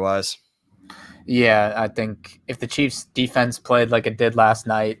me otherwise. Yeah, I think if the Chiefs defense played like it did last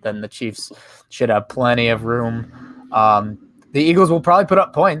night, then the Chiefs should have plenty of room. The Eagles will probably put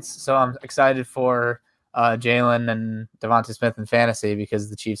up points, so I'm excited for Jalen and Devonta Smith in fantasy because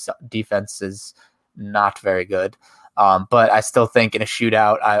the Chiefs defense is not very good. But I still think in a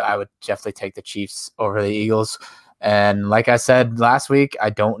shootout, I would definitely take the Chiefs over the Eagles. And like I said last week,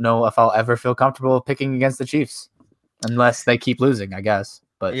 I don't know if I'll ever feel comfortable picking against the Chiefs unless they keep losing, I guess.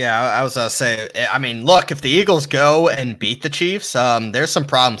 But yeah, I was going to say, I mean, look, if the Eagles go and beat the Chiefs, there's some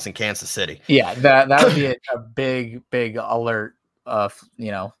problems in Kansas City. Yeah, that would be a big alert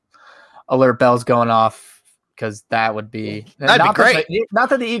alert bells going off. Because that'd be great. Not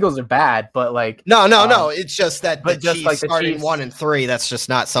that the Eagles are bad, but like no. It's just that the just Chiefs like the starting Chiefs 1-3. That's just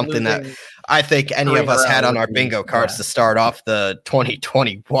not something that I think any of us had on our bingo cards to start off the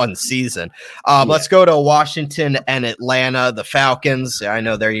 2021 season. Let's go to Washington and Atlanta. The Falcons. I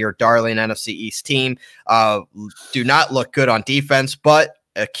know they're your darling NFC East team. Do not look good on defense, but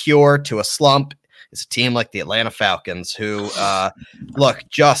a cure to a slump. It's a team like the Atlanta Falcons who look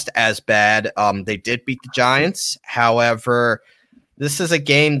just as bad. They did beat the Giants. However, this is a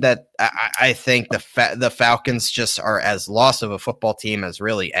game that I think the Falcons just are as lost of a football team as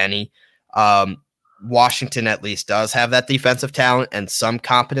really any. Washington at least does have that defensive talent and some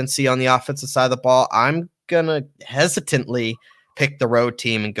competency on the offensive side of the ball. I'm going to hesitantly pick the road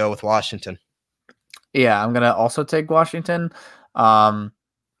team and go with Washington. Yeah, I'm going to also take Washington.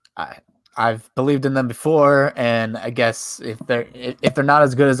 I've believed in them before, and I guess if they're not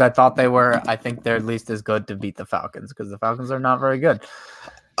as good as I thought they were, I think they're at least as good to beat the Falcons because the Falcons are not very good.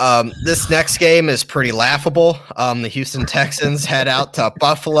 This next game is pretty laughable. The Houston Texans head out to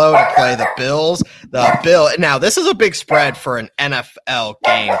Buffalo to play the Bills. Now, this is a big spread for an NFL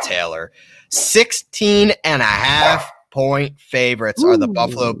game, Taylor. 16.5 point favorites are the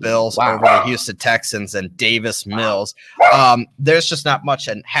Buffalo Bills over the Houston Texans and Davis Mills. There's just not much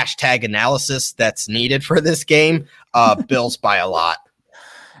an hashtag analysis that's needed for this game. Bills by a lot.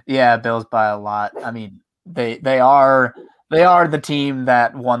 Yeah, Bills by a lot. I mean, they are the team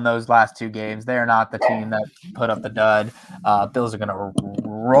that won those last two games. They are not the team that put up the dud. Bills are going to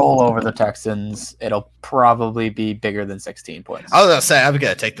roll over the Texans. It'll probably be bigger than 16 points. I was going to say, I'm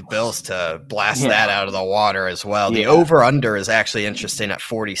going to take the Bills to blast that out of the water as well. The over-under is actually interesting at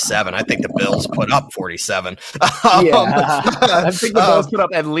 47. I think the Bills put up 47. I think the Bills put up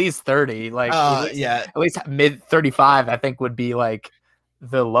at least 30. At least mid 35, I think would be like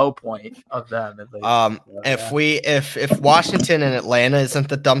the low point of them. At least. If Washington and Atlanta isn't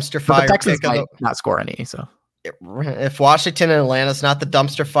the dumpster fire, the Texans might not score any. So if Washington and Atlanta is not the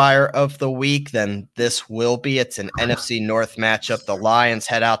dumpster fire of the week, then this will be. It's an NFC North matchup. The Lions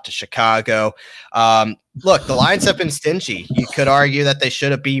head out to Chicago. Look, the Lions have been stingy. You could argue that they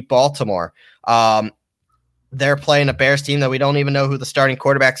should have beat Baltimore. They're playing a Bears team that we don't even know who the starting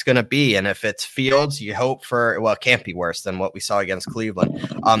quarterback is going to be. And if it's Fields, you hope it can't be worse than what we saw against Cleveland.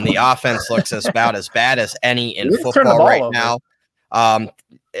 The offense looks about as bad as any in football right now.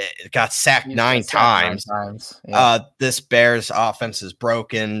 It got sacked 9 times. Yeah. This Bears offense is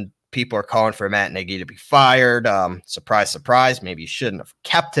broken. People are calling for Matt Nagy to be fired. Surprise, surprise. Maybe you shouldn't have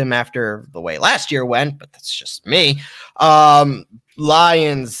kept him after the way last year went, but that's just me.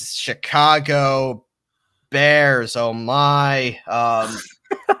 Lions, Chicago, Bears. Oh my.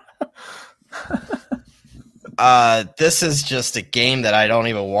 This is just a game that I don't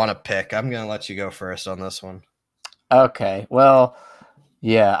even want to pick. I'm going to let you go first on this one. Okay. Well,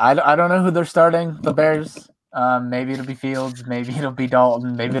 yeah, I don't know who they're starting, the Bears. Maybe it'll be Fields, maybe it'll be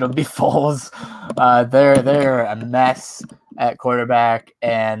Dalton, maybe it'll be Foles. They're a mess at quarterback,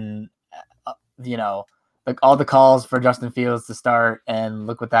 and like all the calls for Justin Fields to start, and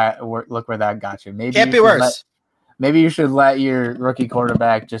look where that got you. Maybe Can't be worse. Maybe you should let your rookie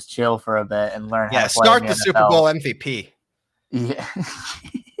quarterback just chill for a bit and learn how to play start in the NFL. Super Bowl MVP. Yeah.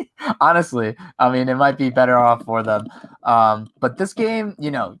 Honestly, I mean, it might be better off for them. But this game,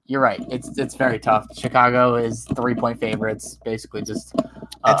 you're right. It's very tough. Chicago is 3-point favorites, basically just.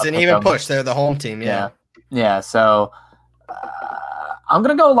 It's an even push. They're the home team. Yeah. So I'm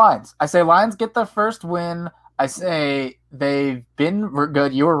going to go Lions. I say Lions get the first win. I say they've been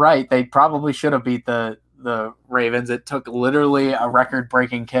good. You were right. They probably should have beat the Ravens. It took literally a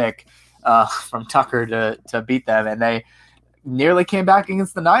record-breaking kick from Tucker to beat them, and they nearly came back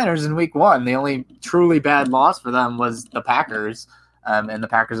against the Niners in week 1. The only truly bad loss for them was the Packers, and the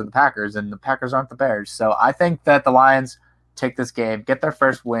Packers are the Packers, and the Packers aren't the Bears. So I think that the Lions take this game, get their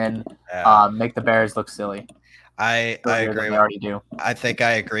first win, make the Bears look silly. I agree. They already do. I think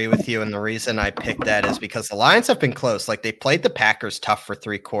I agree with you, and the reason I picked that is because the Lions have been close. Like, they played the Packers tough for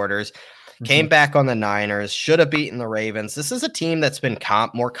 3 quarters. Came back on the Niners, should have beaten the Ravens. This is a team that's been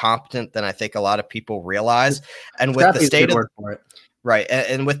more competent than I think a lot of people realize. And with the state of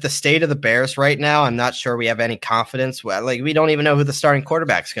and with the state of the Bears right now, I'm not sure we have any confidence. Like, we don't even know who the starting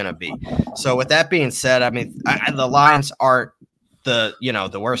quarterback's going to be. So with that being said, I mean, the Lions aren't the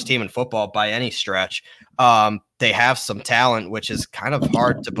worst team in football by any stretch. They have some talent, which is kind of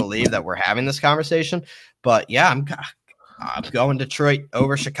hard to believe that we're having this conversation. But yeah, I'm going Detroit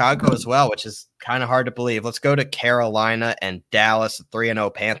over Chicago as well, which is kind of hard to believe. Let's go to Carolina and Dallas. The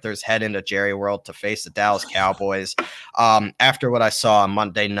 3-0 Panthers head into Jerry World to face the Dallas Cowboys. After what I saw on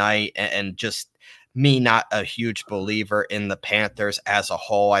Monday night and just me not a huge believer in the Panthers as a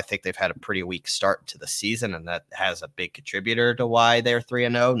whole. I think they've had a pretty weak start to the season, and that has a big contributor to why they're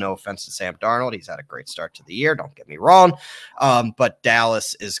 3-0. No offense to Sam Darnold. He's had a great start to the year. Don't get me wrong. But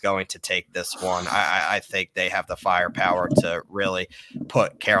Dallas is going to take this one. I think they have the firepower to really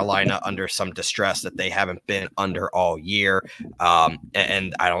put Carolina under some distress that they haven't been under all year.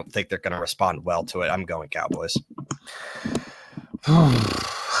 And I don't think they're going to respond well to it. I'm going Cowboys.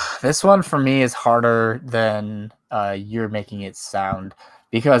 This one for me is harder than you're making it sound,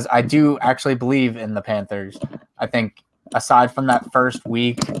 because I do actually believe in the Panthers. I think aside from that first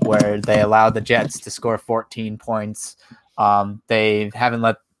week where they allowed the Jets to score 14 points, they didn't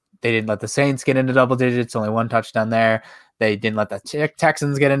let the Saints get into double digits, only 1 touchdown there. They didn't let the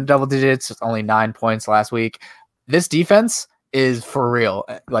Texans get into double digits, it's only 9 points last week. This defense is for real,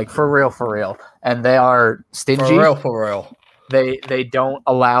 like for real. And they are stingy. For real. They don't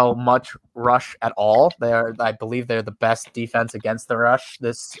allow much rush at all. I believe they're the best defense against the rush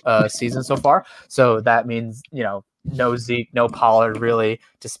this season so far. So that means, no Zeke, no Pollard really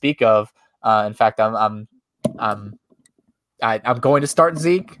to speak of. In fact, I'm going to start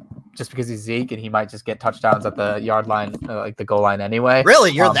Zeke just because he's Zeke and he might just get touchdowns at the yard line, like the goal line anyway.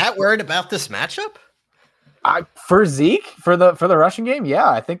 Really, you're that worried about this matchup? For Zeke, for the rushing game, yeah,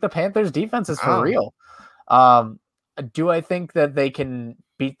 I think the Panthers defense is for real. Do I think that they can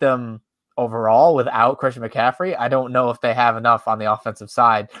beat them overall without Christian McCaffrey? I don't know if they have enough on the offensive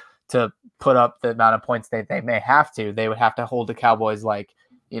side to put up the amount of points they may have to. They would have to hold the Cowboys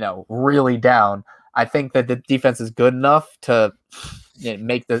really down. I think that the defense is good enough to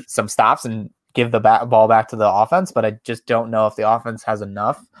make some stops and give the ball back to the offense, but I just don't know if the offense has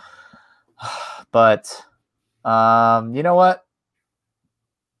enough. But you know what?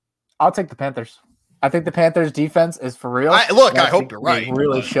 I'll take the Panthers. I think the Panthers defense is for real. I hope you're right. They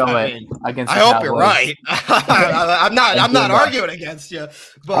really show it against the Cowboys. Hope you're right. I'm not arguing against you.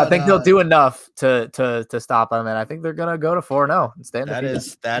 But I think they'll do enough to stop them, and I think they're going to go to 4-0 and stay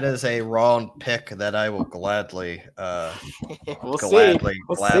undefeated. That is a wrong pick that I will gladly we'll see.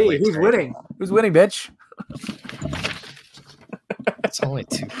 Who's winning? Who's winning, bitch? It's only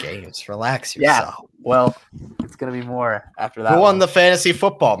 2 games. Relax yourself. Yeah. Well, it's going to be more after that. Who won the fantasy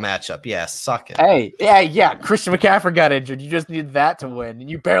football matchup? Yeah, suck it. Hey, yeah. Christian McCaffrey got injured. You just needed that to win, and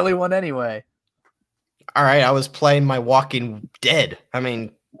you barely won anyway. All right, I was playing my Walking Dead. I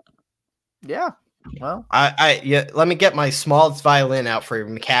mean, yeah. Well, let me get my small violin out for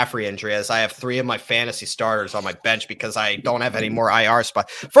McCaffrey injury, as I have 3 of my fantasy starters on my bench because I don't have any more IR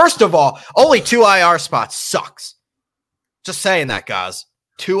spots. First of all, only 2 IR spots sucks. Just saying that, guys.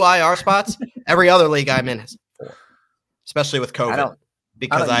 2 IR spots. Every other league I'm in has 4, especially with COVID,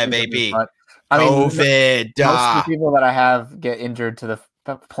 because I have AB. COVID. Most of the people that I have get injured to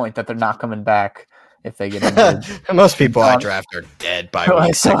the point that they're not coming back if they get injured. Most people I draft are dead by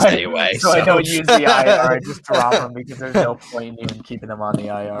week 6 anyway. So I don't use the IR. I just drop them because there's no point in even keeping them on the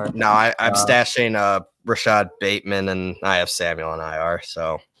IR. No, I'm stashing Rashad Bateman, and I have Samuel on IR.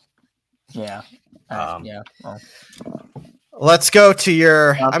 So Yeah. Yeah. Well. Let's go to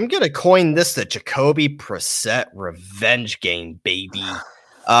your. I'm gonna coin this the Jacoby Brissett revenge game, baby.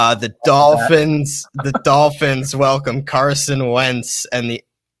 The Dolphins welcome Carson Wentz and the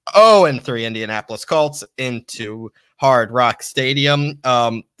 0-3 Indianapolis Colts into Hard Rock Stadium.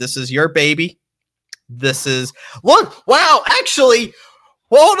 This is your baby. Wow, actually,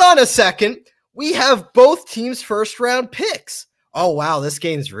 hold on a second. We have both teams' first round picks. Oh, wow, this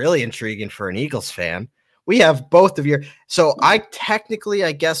game's really intriguing for an Eagles fan. We have both of your. So I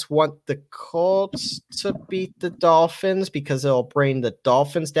guess, want the Colts to beat the Dolphins because it'll bring the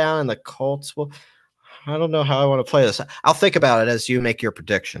Dolphins down and the Colts will. I don't know how I want to play this. I'll think about it as you make your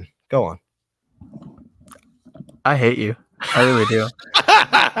prediction. Go on. I hate you. I really do.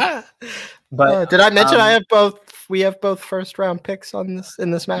 But did I mention we have both first round picks in this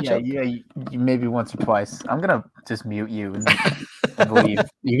matchup? Yeah, you maybe once or twice. I'm gonna just mute you and leave.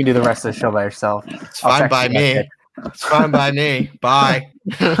 You can do the rest of the show by yourself. It's fine by me. It's fine by me. Bye.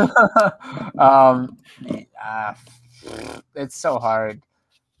 It's so hard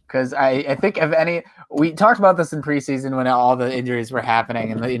because I think we talked about this in preseason when all the injuries were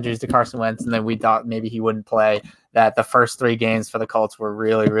happening and the injuries to Carson Wentz, and then we thought maybe he wouldn't play. That the first 3 games for the Colts were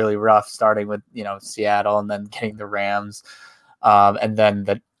really, really rough, starting with Seattle and then getting the Rams, and then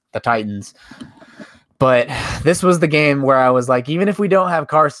the Titans. But this was the game where I was like, even if we don't have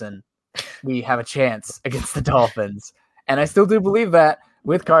Carson, we have a chance against the Dolphins, and I still do believe that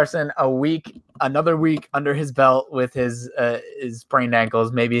with Carson, another week under his belt with his sprained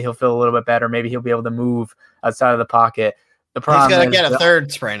ankles, maybe he'll feel a little bit better. Maybe he'll be able to move outside of the pocket. The problem he's gonna get a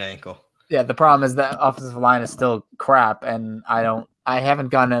third sprained ankle. Yeah, the problem is that offensive line is still crap, and I haven't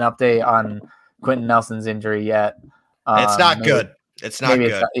gotten an update on Quentin Nelson's injury yet. It's not good. It's not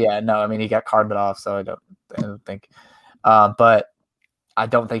good. I mean, he got carted off, so I don't think. But I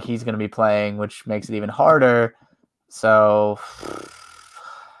don't think he's going to be playing, which makes it even harder. So,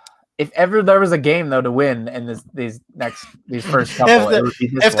 if ever there was a game though to win in these first couple,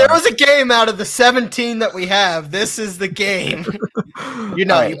 if there was a game out of the 17 that we have, this is the game. You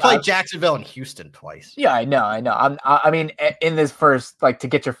play Jacksonville and Houston twice. Yeah, I know. I mean, in this first, to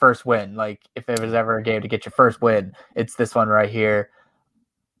get your first win, if there was ever a game to get your first win, it's this one right here.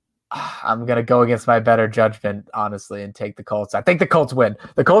 I'm gonna go against my better judgment, honestly, and take the Colts. I think the Colts win.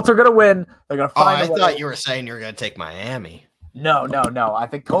 The Colts are gonna win. They're gonna find. I thought you were saying you were gonna take Miami. No. I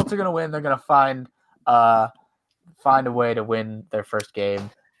think Colts are gonna win. They're gonna find a way to win their first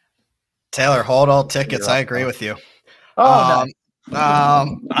game. Taylor, hold all tickets. I agree with you. Oh no.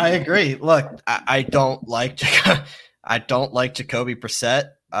 I agree. Look, I don't like Jacoby Brissett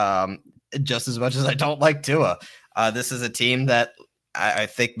just as much as I don't like Tua. This is a team that I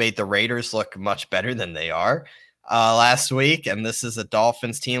think made the Raiders look much better than they are last week, and this is a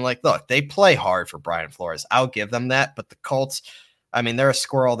Dolphins team. Look, they play hard for Brian Flores. I'll give them that, but the Colts, I mean, they're a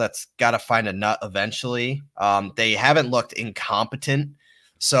squirrel that's got to find a nut eventually. They haven't looked incompetent.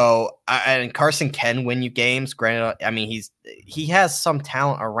 So, and Carson can win you games. Granted, I mean, he has some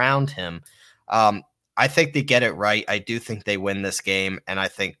talent around him. I think they get it right. I do think they win this game, and I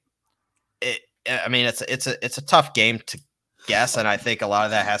think it's a tough game to guess, and I think a lot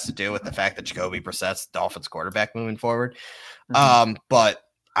of that has to do with the fact that Jacoby Brissett's Dolphins quarterback moving forward. Mm-hmm. But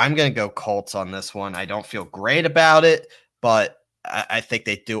I'm going to go Colts on this one. I don't feel great about it, but I think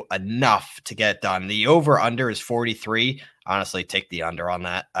they do enough to get it done. The over-under is 43. Honestly, take the under on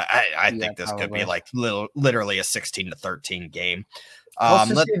that. I think this could be literally a 16-13 game.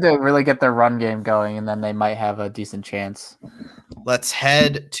 Let's need to really get their run game going, and then they might have a decent chance. Let's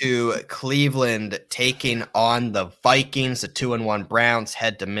head to Cleveland, taking on the Vikings. The 2-1 Browns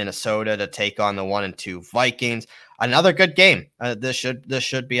head to Minnesota to take on the 1-2 Vikings. Another good game. This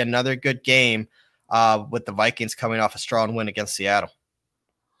should be another good game. With the Vikings coming off a strong win against Seattle.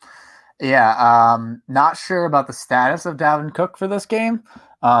 Yeah, not sure about the status of Dalvin Cook for this game,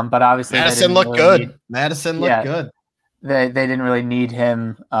 but obviously Madison looked good. Madison looked good. They didn't really need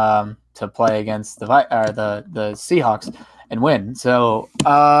him to play against the Seahawks and win. So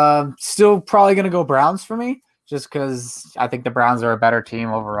still probably going to go Browns for me, just because I think the Browns are a better team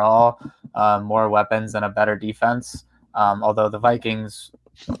overall, more weapons and a better defense. Although the Vikings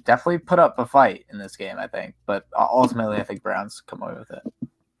definitely put up a fight in this game, I think. But ultimately, I think Browns come away with it.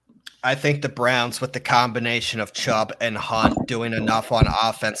 I think the Browns, with the combination of Chubb and Hunt doing enough on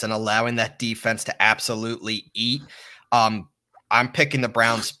offense and allowing that defense to absolutely eat, I'm picking the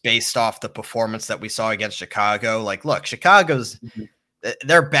Browns based off the performance that we saw against Chicago. Look, Chicago's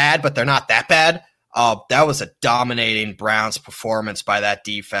they're bad, but they're not that bad. That was a dominating Browns performance by that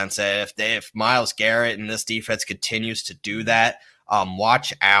defense. If Myles Garrett and this defense continues to do that,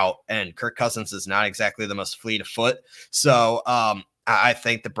 watch out. And Kirk Cousins is not exactly the most fleet of foot. So I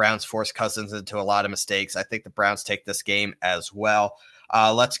think the Browns force Cousins into a lot of mistakes. I think the Browns take this game as well.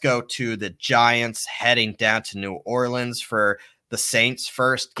 Let's go to the Giants heading down to New Orleans for the Saints'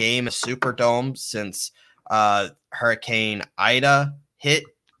 first game of Superdome since Hurricane Ida hit,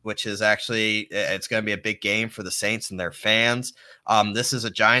 which is actually, it's going to be a big game for the Saints and their fans. This is a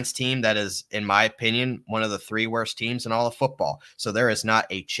Giants team that is, in my opinion, one of the 3 worst teams in all of football. So there is not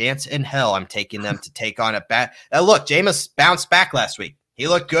a chance in hell I'm taking them to take on a bad. Look, Jameis bounced back last week. He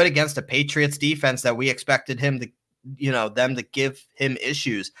looked good against a Patriots defense that we expected him to, them to give him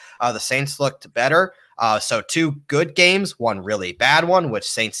issues. The Saints looked better. So 2 good games, 1 really bad one, which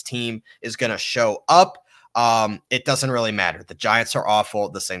Saints team is going to show up. It doesn't really matter. The Giants are awful.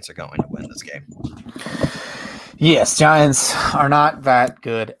 The Saints are going to win this game. Yes, Giants are not that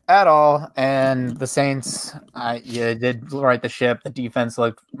good at all. And the Saints, did right the ship. The defense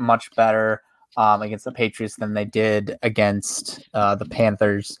looked much better against the Patriots than they did against the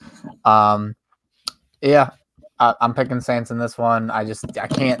Panthers. I'm picking Saints in this one. I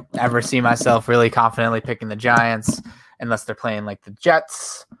can't ever see myself really confidently picking the Giants unless they're playing like the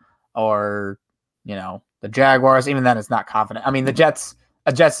Jets or, the Jaguars. Even then, it's not confident. I mean, the Jets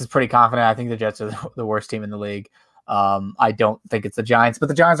is pretty confident. I think the Jets are the worst team in the league. I don't think it's the Giants, but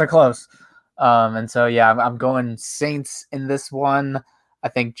the Giants are close. And so, I'm going Saints in this one. I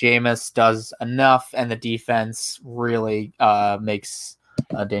think Jameis does enough, and the defense really makes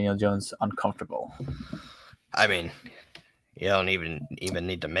Daniel Jones uncomfortable. I mean, you don't even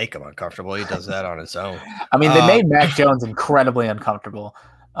need to make him uncomfortable. He does that on his own. I mean, they made Mac Jones incredibly uncomfortable.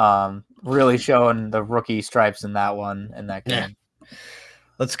 Really showing the rookie stripes in that game.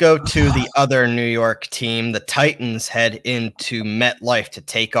 Let's go to the other New York team. The Titans head into MetLife to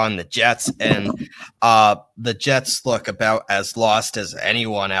take on the Jets, and the Jets look about as lost as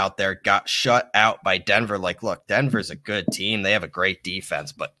anyone out there. Got shut out by Denver. Look, Denver's a good team. They have a great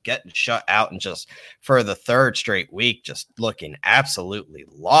defense, but getting shut out and just for the 3rd straight week, just looking absolutely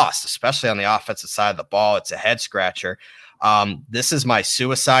lost, especially on the offensive side of the ball. It's a head scratcher. This is my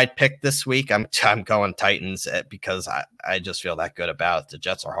suicide pick this week. I'm going Titans because I just feel that good about it. The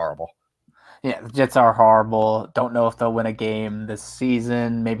Jets are horrible. Yeah, the Jets are horrible. Don't know if they'll win a game this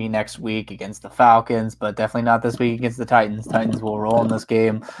season, maybe next week against the Falcons, but definitely not this week against the Titans. Titans will roll in this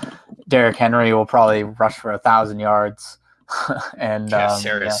game. Derrick Henry will probably rush for 1,000 yards. And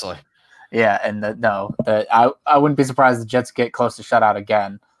seriously. I wouldn't be surprised if the Jets get close to shutout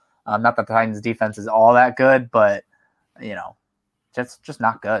again. Not that the Titans defense is all that good, but just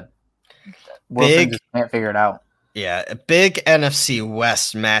not good. Wilson just can't figure it out. Yeah, a big NFC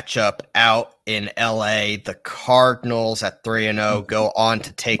West matchup out in LA. The Cardinals at 3-0 go on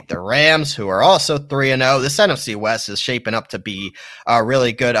to take the Rams, who are also 3-0. This NFC West is shaping up to be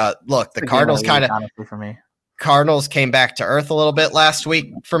really good. Look, the Cardinals for me. Cardinals came back to earth a little bit last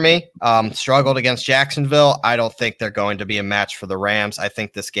week for me. Struggled against Jacksonville. I don't think they're going to be a match for the Rams. I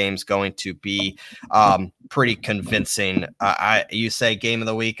think this game's going to be pretty convincing. You say game of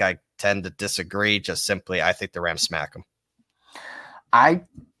the week. I tend to disagree. Just simply, I think the Rams smack them. I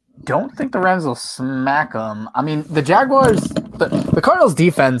don't think the Rams will smack them. I mean, the Jaguars, the Cardinals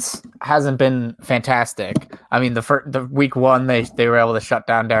defense hasn't been fantastic. I mean, the week 1, they were able to shut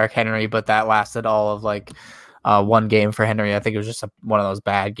down Derrick Henry, but that lasted all of one game for Henry. I think it was just one of those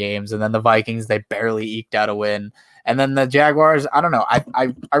bad games. And then the Vikings, they barely eked out a win. And then the Jaguars, I don't know.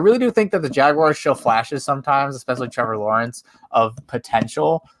 I really do think that the Jaguars show flashes sometimes, especially Trevor Lawrence, of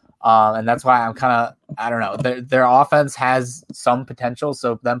potential. And that's why I'm kind of, I don't know, their offense has some potential.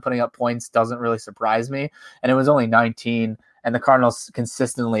 So them putting up points doesn't really surprise me. And it was only 19, and the Cardinals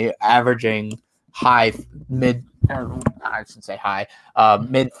consistently averaging mid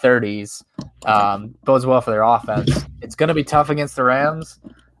 30s, bodes well for their offense. It's going to be tough against the Rams.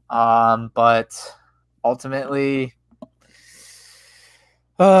 But ultimately,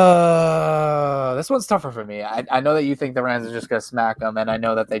 this one's tougher for me. I know that you think the Rams are just going to smack them, and I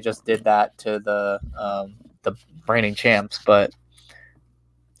know that they just did that to the reigning champs, but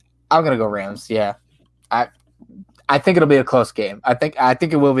I'm going to go Rams. Yeah. I think it'll be a close game. I think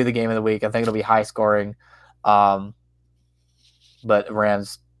it will be the game of the week. I think it'll be high scoring. But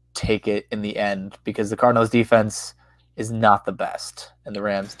Rams take it in the end because the Cardinals defense is not the best, and the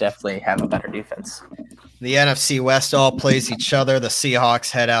Rams definitely have a better defense. The NFC West all plays each other. The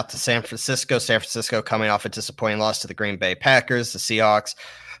Seahawks head out to San Francisco. San Francisco coming off a disappointing loss to the Green Bay Packers. The Seahawks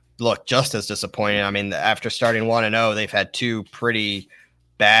look just as disappointing. I mean, after starting 1-0, they've had 2 pretty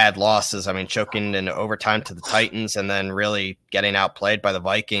bad losses. I mean, choking in overtime to the Titans and then really getting outplayed by the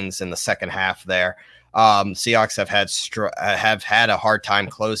Vikings in the second half there. Seahawks have had a hard time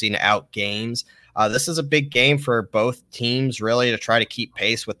closing out games. This is a big game for both teams, really, to try to keep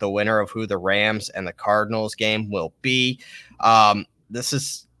pace with the winner of who the Rams and the Cardinals game will be. This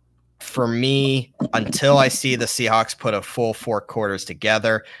is, for me, until I see the Seahawks put a full 4 quarters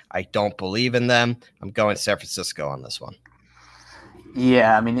together, I don't believe in them. I'm going San Francisco on this one.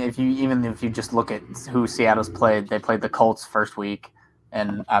 Yeah, I mean, if you just look at who Seattle's played, they played the Colts first week,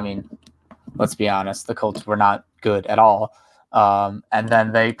 and I mean, let's be honest, the Colts were not good at all. And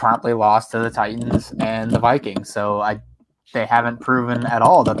then they promptly lost to the Titans and the Vikings. So they haven't proven at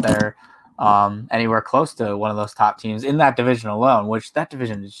all that they're anywhere close to one of those top teams in that division alone, which that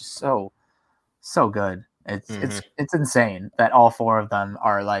division is just so good. It's insane that all 4 of them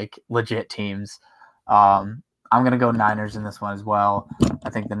are like legit teams. I'm going to go Niners in this one as well. I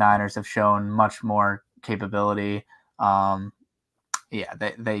think the Niners have shown much more capability.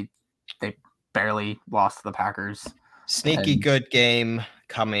 They barely lost to the Packers. Sneaky good game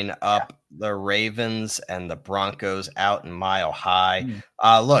coming up. The Ravens and the Broncos out in Mile High.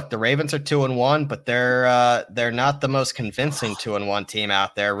 Look, the Ravens are 2-1, but they're not the most convincing 2-1 team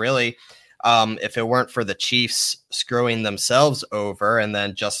out there, really. If it weren't for the Chiefs screwing themselves over and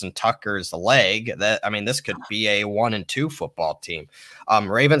then Justin Tucker's leg, this could be a 1-2 football team.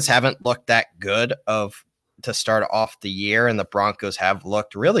 Ravens haven't looked that good to start off the year, and the Broncos have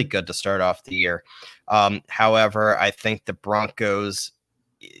looked really good to start off the year. However, I think the Broncos,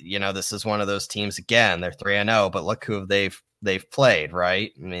 this is one of those teams again. They're 3-0, but look who they've played,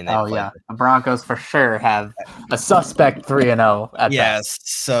 right? I mean, the Broncos for sure have a suspect 3-0. Yes,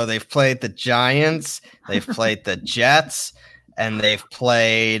 so they've played the Giants, they've played the Jets, and they've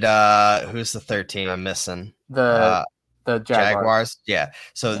played who's the third team I'm missing? The Jaguars. Yeah.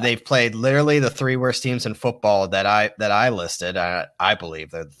 So they've played literally the 3 worst teams in football that I listed. I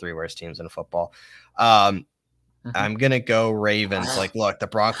believe they're the 3 worst teams in football. I'm gonna go Ravens. Like, look, the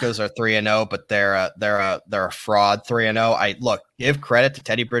Broncos are 3-0, but they're a fraud 3-0. Give credit to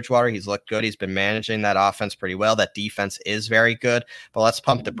Teddy Bridgewater. He's looked good. He's been managing that offense pretty well. That defense is very good. But let's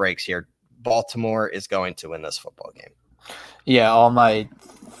pump the brakes here. Baltimore is going to win this football game. Yeah, all my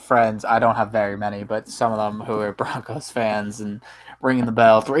friends, I don't have very many, but some of them who are Broncos fans and ringing the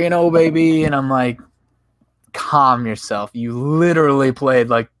bell, 3-0, baby. And I'm like, calm yourself. You literally played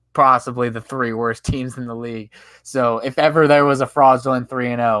like possibly the 3 worst teams in the league. So if ever there was a fraudulent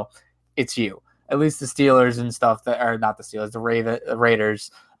 3-0, it's you. At least the Steelers and stuff that are not the Steelers, the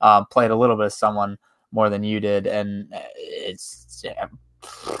Raiders played a little bit of someone more than you did. And it's,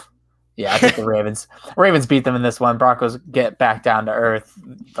 I think the Ravens beat them in this one. Broncos get back down to earth.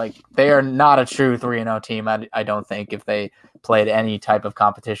 Like, they are not a true 3-0 team. I don't think, if they played any type of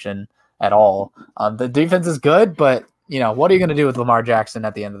competition at all. The defense is good, but what are you going to do with Lamar Jackson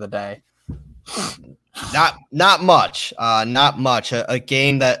at the end of the day? Not much. Not much. A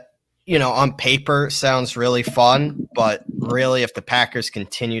game that, on paper sounds really fun, but really, if the Packers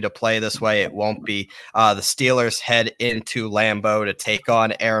continue to play this way, it won't be. The Steelers head into Lambeau to take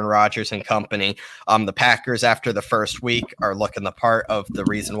on Aaron Rodgers and company. The Packers, after the first week, are looking the part of the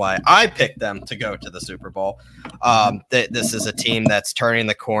reason why I picked them to go to the Super Bowl. This is a team that's turning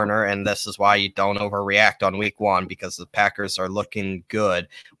the corner, and this is why you don't overreact on week 1, because the Packers are looking good,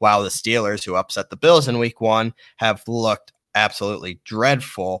 while the Steelers, who upset the Bills in week 1, have looked absolutely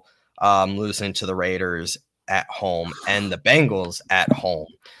dreadful. Losing to the Raiders at home and the Bengals at home.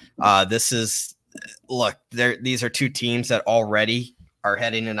 These are 2 teams that already are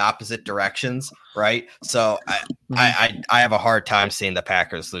heading in opposite directions, right? So I have a hard time seeing the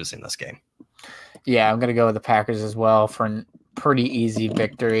Packers losing this game. Yeah, I'm going to go with the Packers as well for a pretty easy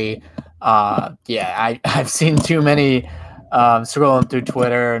victory. I've seen too many scrolling through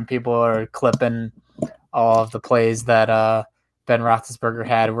Twitter, and people are clipping all of the plays that Ben Roethlisberger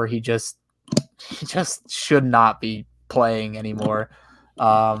had, where he just should not be playing anymore.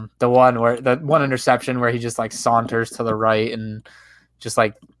 The one interception where he just like saunters to the right and just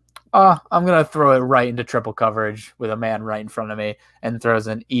like, I'm gonna throw it right into triple coverage with a man right in front of me, and throws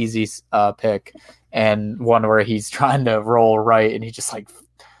an easy pick, and one where he's trying to roll right and he just like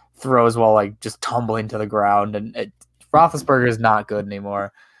throws while like just tumbling to the ground. And Roethlisberger is not good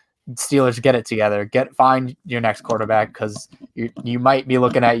anymore. Steelers, get it together. Find your next quarterback, because you might be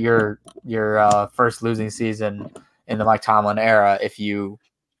looking at your first losing season in the Mike Tomlin era if you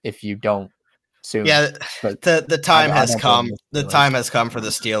don't soon. Yeah, the time has come. The time has come for the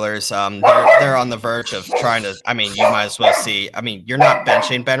Steelers. They're on the verge of trying to. I mean, you might as well see. I mean, you're not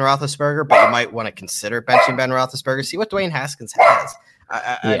benching Ben Roethlisberger, but you might want to consider benching Ben Roethlisberger. See what Dwayne Haskins has.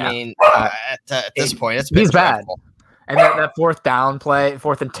 I mean, at this point, it's been he's dreadful. bad. And that 4th down play,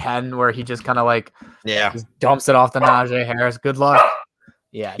 4th and 10, where he just kind of like Yeah. Just dumps it off to Najee Harris. Good luck.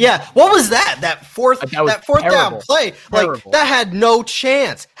 Yeah. Yeah. What was that? That fourth down play. Terrible. Like, that had no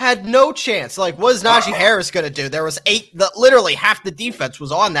chance. Like, what is Najee Harris going to do? There was literally half the defense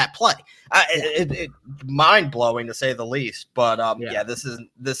was on that play. It mind blowing to say the least. But this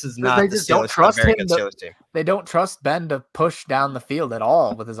is not they the just don't Steelers, trust very him good Steelers team. They don't trust Ben to push down the field at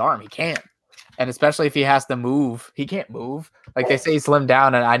all with his arm. He can't. And especially if he has to move, he can't move. Like they say, he slimmed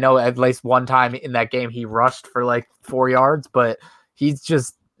down. And I know at least one time in that game, he rushed for like 4 yards, but he's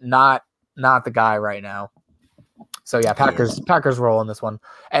just not the guy right now. So yeah, Packers roll in this one,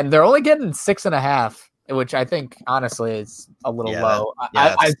 and they're only getting 6.5, which I think honestly is a little low.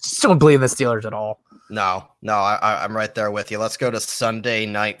 I still don't believe in the Steelers at all. No, I'm right there with you. Let's go to Sunday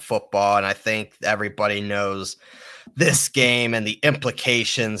Night Football, and I think everybody knows this game and the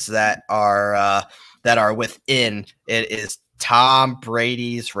implications that are within it. Is Tom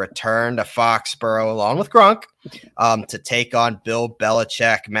Brady's return to Foxborough along with Gronk to take on Bill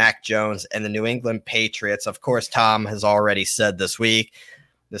Belichick, Mac Jones, and the New England Patriots. Of course, Tom has already said this week,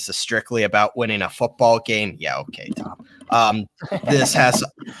 this is strictly about winning a football game. Yeah, okay, Tom. This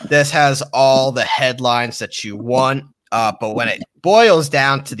has all the headlines that you want, but when it boils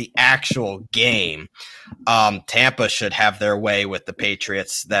down to the actual game, Tampa should have their way with the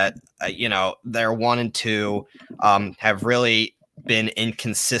Patriots. That they're 1-2, have really been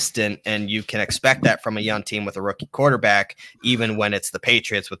inconsistent, and you can expect that from a young team with a rookie quarterback, even when it's the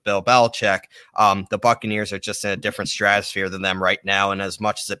Patriots with Bill Belichick. The Buccaneers are just in a different stratosphere than them right now, and as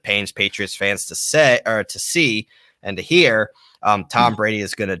much as it pains Patriots fans to see and to hear, Tom Brady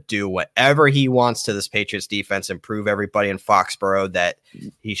is going to do whatever he wants to this Patriots defense and prove everybody in Foxborough that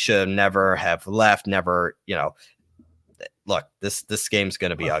he should never have left. Look, this game's going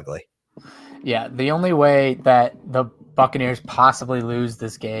to be ugly. Yeah, the only way that the Buccaneers possibly lose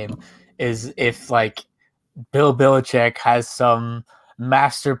this game is if like Bill Belichick has some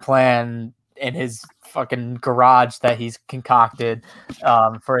master plan in his fucking garage that he's concocted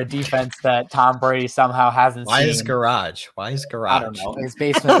for a defense that Tom Brady somehow hasn't seen. Why his garage? I don't know. His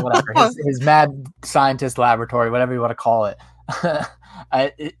basement, whatever. his mad scientist laboratory, whatever you want to call it.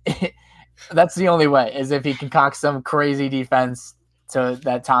 That's the only way, is if he concocts some crazy defense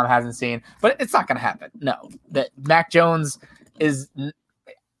that Tom hasn't seen. But it's not going to happen. No. That Mac Jones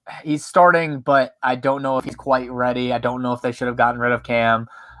he's starting, but I don't know if he's quite ready. I don't know if they should have gotten rid of Cam.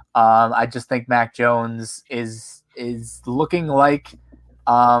 I just think Mac Jones is looking like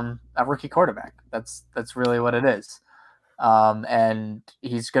a rookie quarterback. That's really what it is. And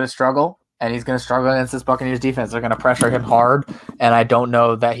he's going to struggle, and he's going to struggle against this Buccaneers defense. They're going to pressure him hard, and I don't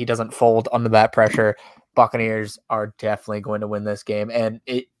know that he doesn't fold under that pressure. Buccaneers are definitely going to win this game. And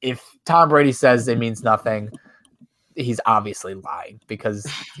if Tom Brady says it means nothing, he's obviously lying, because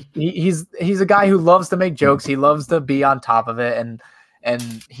he's a guy who loves to make jokes. He loves to be on top of it, and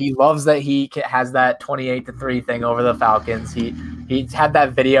he loves that he has that 28-3 thing over the Falcons. He had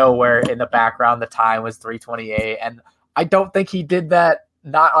that video where in the background the time was 3:28, and I don't think he did that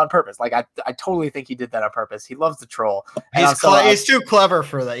not on purpose. Like I totally think he did that on purpose. He loves to troll. He's too clever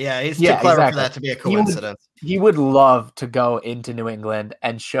for that. Yeah, he's too clever for that to be a coincidence. He would love to go into New England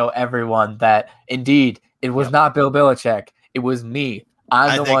and show everyone that indeed it was not Bill Belichick. It was me.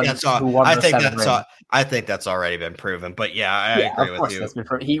 I'm the one who won the 7th ring. I think that's already been proven. But I agree with you.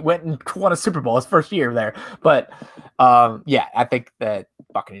 He went and won a Super Bowl his first year there. But I think that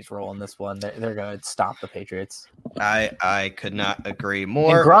Buccaneers roll in this one. They're going to stop the Patriots. I could not agree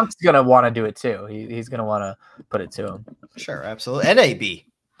more. And Gronk's going to want to do it too. He's going to want to put it to him. Sure, absolutely. And AB.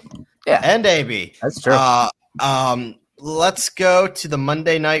 Yeah. And AB. That's true. Let's go to the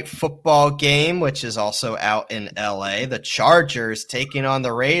Monday Night Football game, which is also out in LA. The Chargers taking on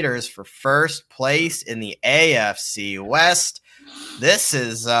the Raiders for first place in the AFC West. This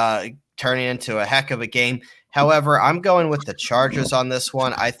is turning into a heck of a game. However, I'm going with the Chargers on this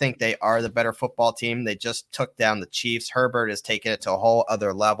one. I think they are the better football team. They just took down the Chiefs. Herbert has taken it to a whole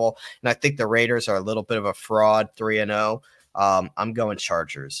other level. And I think the Raiders are a little bit of a fraud, 3-0. I'm going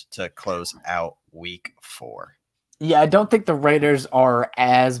Chargers to close out week 4. Yeah, I don't think the Raiders are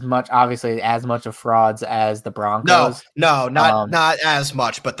as much of frauds as the Broncos. No, not as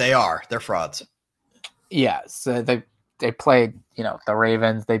much, but they are. They're frauds. Yeah, so they played, the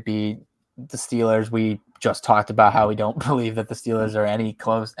Ravens. They beat the Steelers. We just talked about how we don't believe that the Steelers are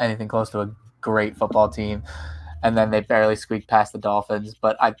anything close to a great football team. And then they barely squeaked past the Dolphins.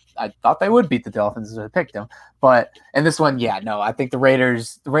 But I thought they would beat the Dolphins as I picked them. But in this one, I think the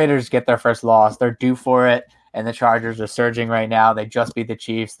Raiders get their first loss. They're due for it. And the Chargers are surging right now. They just beat the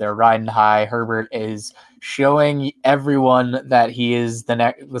Chiefs. They're riding high. Herbert is showing everyone that he is the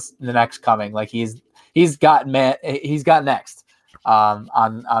next coming. Like he's he's got next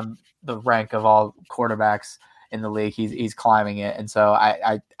on the rank of all quarterbacks in the league. He's climbing it, and so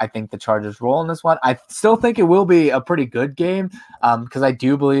I think the Chargers roll in this one. I still think it will be a pretty good game because I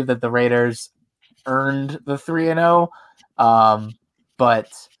do believe that the Raiders earned the 3-0,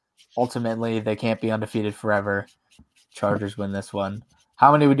 but ultimately they can't be undefeated forever. Chargers win this one.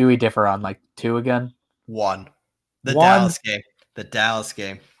 How many do we differ on? Like 2 again? 1. The One? Dallas game. The Dallas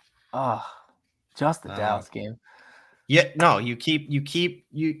game. Oh, just the Dallas game. Yeah, no, you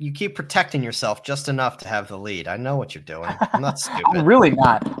keep protecting yourself just enough to have the lead. I know what you're doing. I'm not stupid. I'm really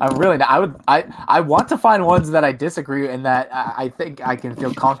not. I want to find ones that I disagree and that I think I can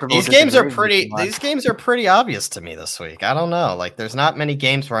feel comfortable. These games are pretty obvious to me this week. I don't know. Like, there's not many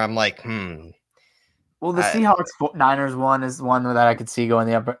games where I'm like, Well, the Seahawks Niners one is one that I could see going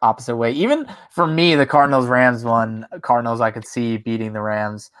the opposite way. Even for me, the Cardinals Rams one, Cardinals I could see beating the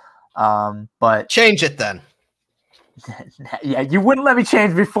Rams. But change it then. Yeah, you wouldn't let me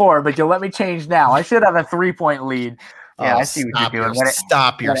change before, but you'll let me change now. I should have a 3-point lead. Yeah, I see what you're doing.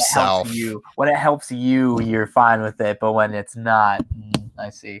 Stop yourself. When it helps you, you're fine with it. But when it's not, I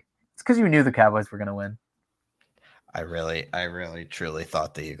see. It's because you knew the Cowboys were going to win. I really, truly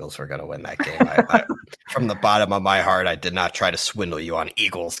thought the Eagles were going to win that game. I, from the bottom of my heart, I did not try to swindle you on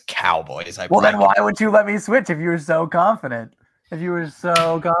Eagles Cowboys. Then why would you let me switch if you were so confident?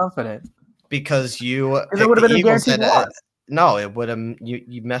 Because it would have been a guaranteed loss. No, it would have.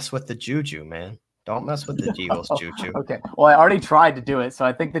 You mess with the juju, man. Don't mess with the Eagles juju. Okay. Well, I already tried to do it, so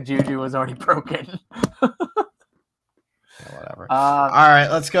I think the juju was already broken. Whatever. All right,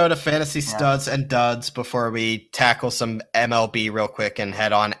 let's go to fantasy studs and duds before we tackle some MLB real quick and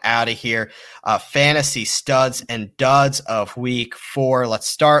head on out of here. Fantasy studs and duds of week 4. Let's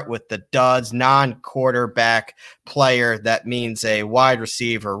start with the duds. Non-quarterback player. That means a wide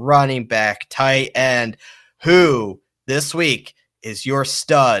receiver, running back, tight end. Who this week is your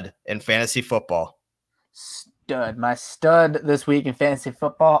stud in fantasy football? My stud this week in fantasy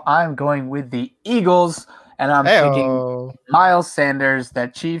football. I'm going with the Eagles. And I'm thinking Miles Sanders,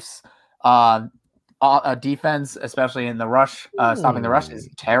 that Chiefs defense, especially in the rush, stopping the rush, is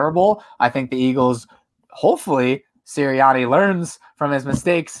terrible. I think the Eagles, hopefully, Sirianni learns from his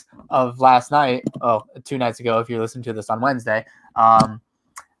mistakes of last night. 2 nights ago, if you listen to this on Wednesday.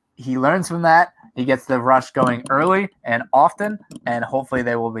 He learns from that. He gets the rush going early and often, and hopefully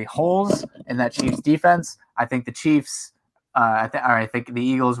there will be holes in that Chiefs defense. I think the Chiefs, I think the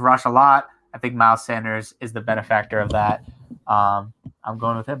Eagles rush a lot. I think Miles Sanders is the benefactor of that. I'm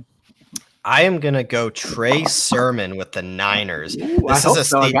going with him. I am going to go Trey Sermon with the Niners. I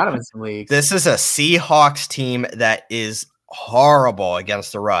got him in some leagues. This is a Seahawks team that is horrible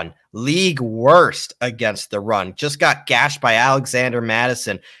against the run. League worst against the run. Just got gashed by Alexander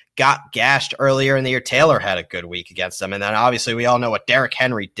Madison. Got gashed earlier in the year. Taylor had a good week against them. And then obviously we all know what Derrick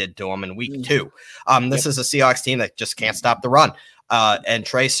Henry did to him in week 2. This is a Seahawks team that just can't stop the run. And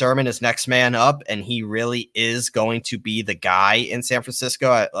Trey Sermon is next man up, and he really is going to be the guy in San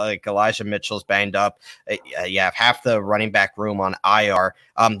Francisco. Like Elijah Mitchell's banged up. You have half the running back room on IR.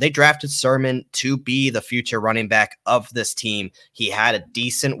 They drafted Sermon to be the future running back of this team. He had a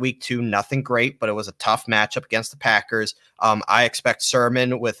decent week 2, nothing great, but it was a tough matchup against the Packers. I expect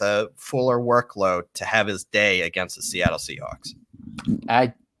Sermon with a fuller workload to have his day against the Seattle Seahawks.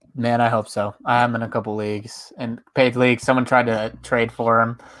 Man, I hope so. I'm in a couple leagues and paid leagues. Someone tried to trade for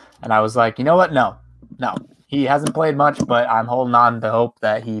him, and I was like, you know what? No. He hasn't played much, but I'm holding on to hope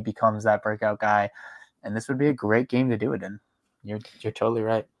that he becomes that breakout guy. And this would be a great game to do it in. You're totally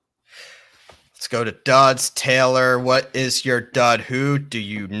right. Let's go to duds. Taylor, what is your dud? Who do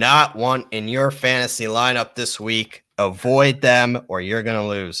you not want in your fantasy lineup this week? Avoid them, or you're gonna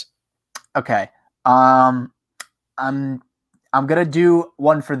lose. Okay. I'm going to do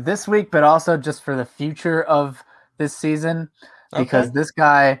one for this week, but also just for the future of this season, because this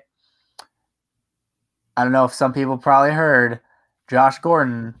guy, I don't know if some people probably heard, Josh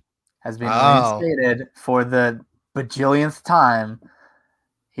Gordon has been reinstated for the bajillionth time.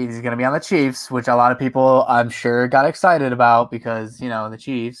 He's going to be on the Chiefs, which a lot of people, I'm sure, got excited about because, the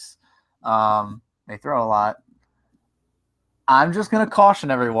Chiefs, they throw a lot. I'm just going to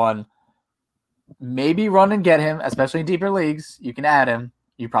caution everyone. Maybe run and get him, especially in deeper leagues. You can add him.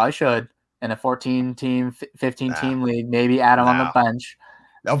 You probably should. In a 14-team, 15-team league, maybe add him on the bench.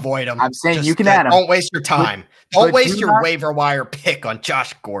 Avoid him. I'm saying you can add him. Don't waste your time. Don't waste your waiver wire pick on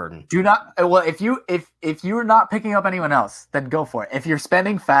Josh Gordon. Do not. Well, if you're not picking up anyone else, then go for it. If you're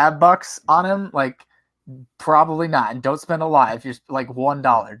spending fab bucks on him, like Probably not. And don't spend a lot. If you're like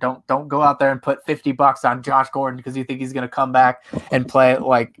 $1, don't go out there and put $50 on Josh Gordon because you think he's going to come back and play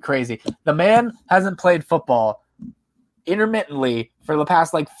like crazy. The man hasn't played football intermittently for the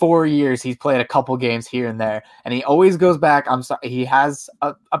past like 4 years. He's played a couple games here and there, and he always goes back. I'm sorry, he has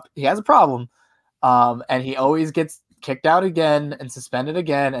a problem, and he always gets kicked out again and suspended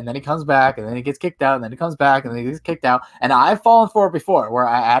again, and then he comes back, and then he gets kicked out, and then he comes back, and then he gets kicked out. And I've fallen for it before, where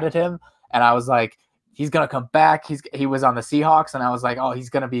I added him, and I was like, he's gonna come back. He was on the Seahawks, and I was like, oh, he's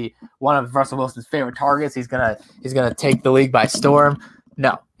gonna be one of Russell Wilson's favorite targets. He's gonna take the league by storm.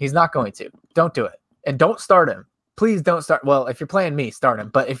 No, he's not going to. Don't do it, and don't start him. Please don't start. Well, if you're playing me, start him.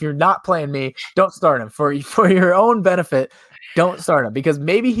 But if you're not playing me, don't start him for your own benefit. Don't start him because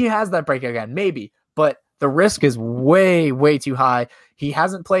maybe he has that break again, maybe, but the risk is way, way too high. He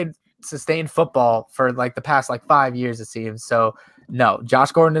hasn't played sustained football for like the past 5 years, it seems. So no,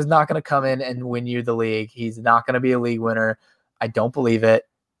 Josh Gordon is not going to come in and win you the league. He's not going to be a league winner. I don't believe it.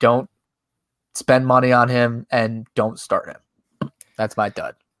 Don't spend money on him and don't start him. That's my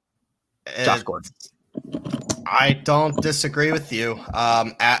dud. Josh Gordon. I don't disagree with you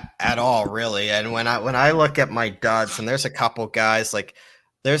at all, really. And when I look at my duds, and there's a couple guys,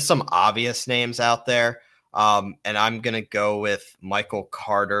 there's some obvious names out there. And I'm going to go with Michael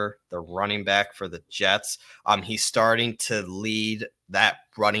Carter, the running back for the Jets. He's starting to lead that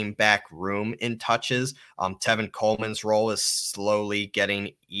running back room in touches. Tevin Coleman's role is slowly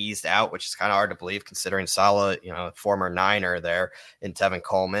getting eased out, which is kind of hard to believe considering Saleh, former Niner there in Tevin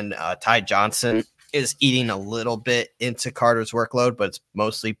Coleman. Ty Johnson is eating a little bit into Carter's workload, but it's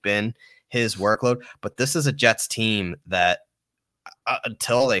mostly been his workload. But this is a Jets team that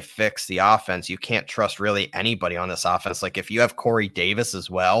until they fix the offense, you can't trust really anybody on this offense. Like if you have Corey Davis as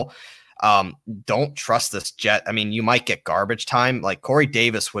well, don't trust this Jet. I mean, you might get garbage time. Like Corey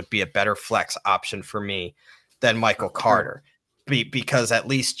Davis would be a better flex option for me than Michael Carter, because at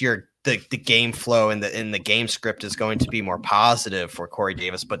least the game flow and the game script is going to be more positive for Corey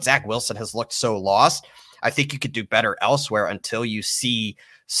Davis. But Zach Wilson has looked so lost. I think you could do better elsewhere until you see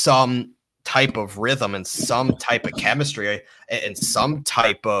some type of rhythm and some type of chemistry and some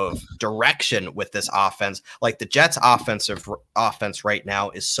type of direction with this offense. Like the Jets offense right now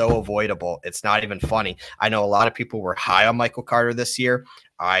is so avoidable. It's not even funny. I know a lot of people were high on Michael Carter this year.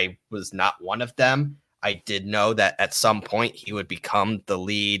 I was not one of them. I did know that at some point he would become the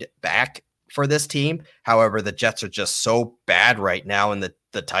lead back for this team. However, the Jets are just so bad right now, and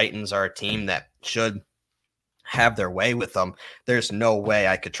the Titans are a team that should have their way with them. There's no way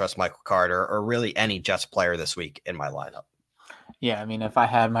I could trust Michael Carter or really any Jets player this week in my lineup. Yeah, I mean, if I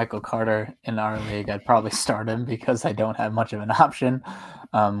had Michael Carter in our league, I'd probably start him because I don't have much of an option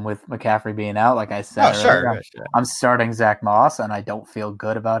with McCaffrey being out. Like I said, sure. I'm starting Zach Moss, and I don't feel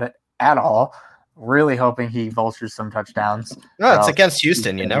good about it at all. Really hoping he vultures some touchdowns. No, it's against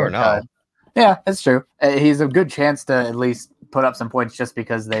Houston. You never know. Yeah, it's true. He's a good chance to at least put up some points just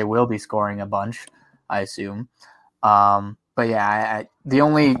because they will be scoring a bunch, I assume. But yeah, the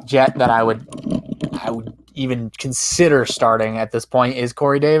only Jet that I would even consider starting at this point is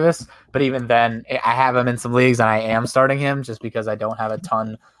Corey Davis. But even then, I have him in some leagues, and I am starting him just because I don't have a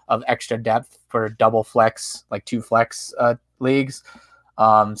ton of extra depth for double flex, like 2 flex leagues.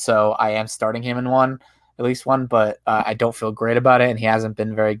 So I am starting him in at least one, but I don't feel great about it, and he hasn't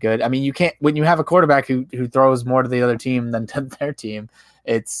been very good. I mean, you can't, when you have a quarterback who throws more to the other team than to their team,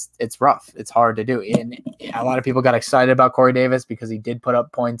 it's rough. It's hard to do. And a lot of people got excited about Corey Davis because he did put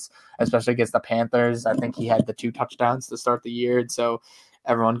up points, especially against the Panthers. I think he had the 2 touchdowns to start the year, and so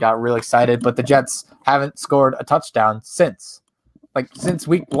everyone got real excited. But the Jets haven't scored a touchdown since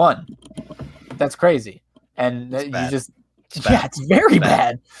week 1. That's crazy. And it's very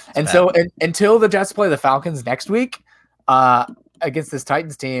bad. And so until the Jets play the Falcons next week against this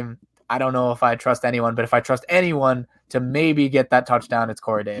Titans team, I don't know if I trust anyone, but if I trust anyone to maybe get that touchdown, it's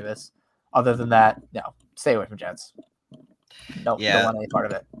Corey Davis. Other than that, no, stay away from Jets. Don't want any part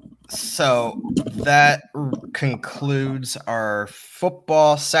of it. So that concludes our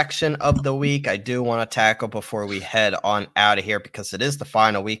football section of the week. I do want to tackle before we head on out of here because it is the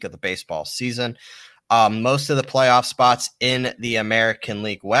final week of the baseball season. Most of the playoff spots in the American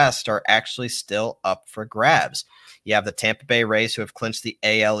League West are actually still up for grabs. You have the Tampa Bay Rays who have clinched the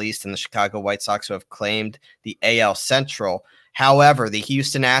AL East and the Chicago White Sox who have claimed the AL Central. However, the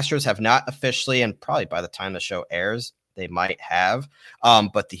Houston Astros have not officially, and probably by the time the show airs, they might have.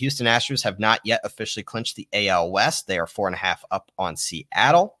 But the Houston Astros have not yet officially clinched the AL West. They are 4.5 up on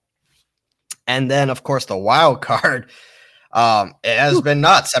Seattle. And then, of course, the wild card. It has been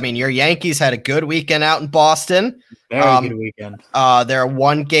nuts. I mean, your Yankees had a good weekend out in Boston. Very good weekend. They're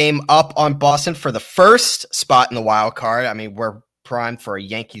 1 game up on Boston for the first spot in the wild card. I mean, we're primed for a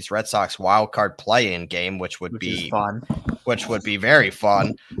Yankees-Red Sox wild card play-in game, which would be fun. Which would be very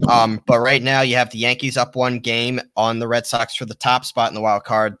fun. But right now you have the Yankees up 1 game on the Red Sox for the top spot in the wild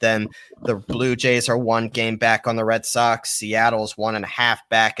card. Then the Blue Jays are 1 game back on the Red Sox. Seattle's 1.5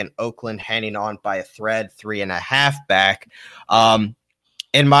 back, and Oakland hanging on by a thread, 3.5 back.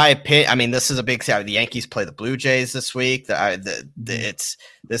 In my opinion, I mean, this is a big series. The Yankees play the Blue Jays this week. This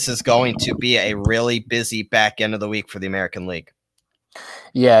is going to be a really busy back end of the week for the American League.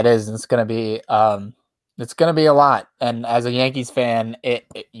 Yeah, it is. It's going to be a lot. And as a Yankees fan, that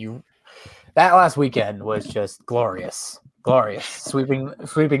last weekend was just glorious,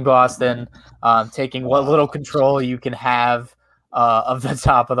 sweeping Boston, taking what little control you can have of the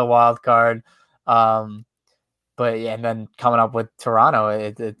top of the wild card. But yeah, and then coming up with Toronto,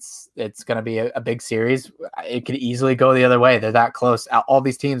 it's going to be a big series. It could easily go the other way. They're that close. All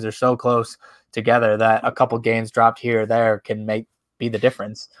these teams are so close together that a couple games dropped here or there can be the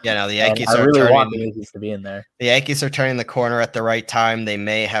difference. Yeah, no, the Yankees want the Yankees to be in there. The Yankees are turning the corner at the right time. They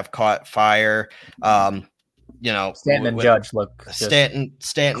may have caught fire. Stanton and Judge look. Stanton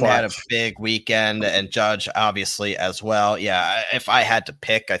had a big weekend, and Judge obviously as well. Yeah, if I had to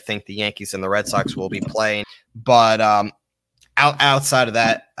pick, I think the Yankees and the Red Sox will be playing. But outside of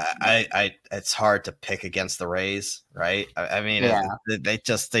that, I it's hard to pick against the Rays, right? I mean, they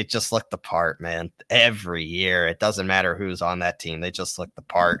just look the part, man. Every year, it doesn't matter who's on that team; they just look the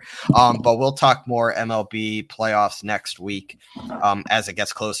part. But we'll talk more MLB playoffs next week as it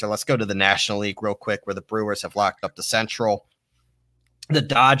gets closer. Let's go to the National League real quick, where the Brewers have locked up the Central. The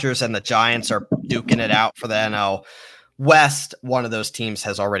Dodgers and the Giants are duking it out for the NL West. One of those teams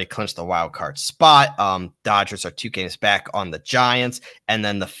has already clinched the wild card spot. Dodgers are 2 games back on the Giants. And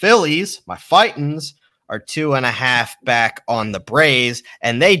then the Phillies, my Fightins, are 2.5 back on the Braves.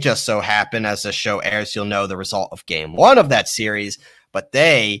 And they just so happen, as the show airs, you'll know the result of game 1 of that series. But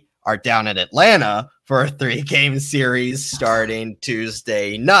they are down in Atlanta for a 3-game series starting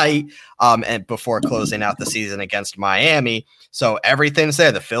Tuesday night and before closing out the season against Miami. So everything's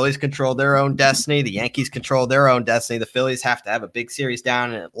there. The Phillies control their own destiny. The Yankees control their own destiny. The Phillies have to have a big series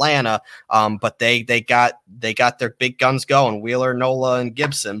down in Atlanta, but they got their big guns going, Wheeler, Nola, and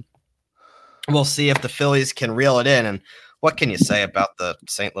Gibson. We'll see if the Phillies can reel it in. And what can you say about the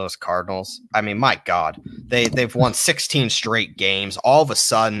St. Louis Cardinals? I mean, my God, they've won 16 straight games. All of a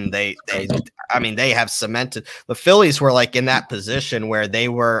sudden, they have cemented. The Phillies were like in that position where they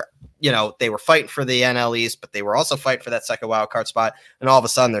were fighting for the NL East, but they were also fighting for that second wild card spot. And all of a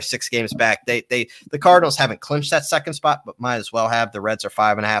sudden, they're 6 games back. The Cardinals haven't clinched that second spot, but might as well have. The Reds are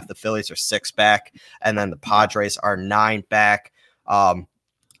 5.5. The Phillies are 6 back, and then the Padres are 9 back.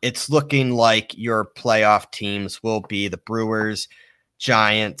 It's looking like your playoff teams will be the Brewers,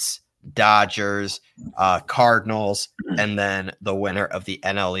 Giants, Dodgers, Cardinals, and then the winner of the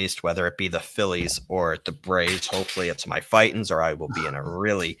NL East, whether it be the Phillies or the Braves. Hopefully it's my Fightins, or I will be in a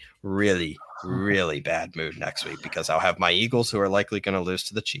really, really, really bad mood next week because I'll have my Eagles, who are likely going to lose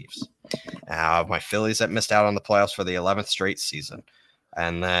to the Chiefs. I'll have my Phillies that missed out on the playoffs for the 11th straight season.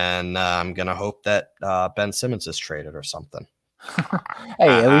 And then I'm going to hope that Ben Simmons is traded or something. Hey,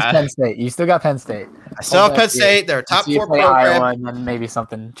 at least Penn State. You still got Penn State. I still have Penn State. They're a top 4 program. Iowa, and then maybe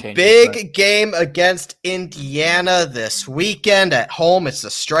something changes. Big game against Indiana this weekend at home. It's a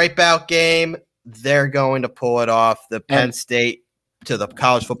stripe-out game. They're going to pull it off. The Penn State to the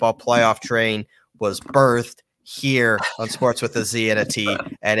college football playoff train was birthed here on Sports with a Z and a T,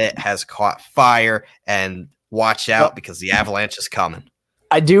 and it has caught fire. And watch out because the avalanche is coming.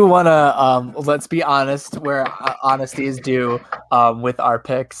 I do want to, let's be honest, where honesty is due with our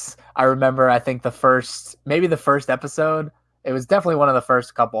picks. I remember, I think the first episode, it was definitely one of the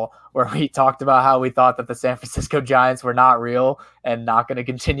first couple where we talked about how we thought that the San Francisco Giants were not real and not going to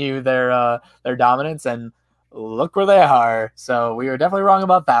continue their dominance. And look where they are. So we were definitely wrong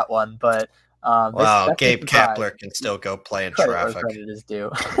about that one. But Gabe Kapler can still go play in traffic. Credit is due.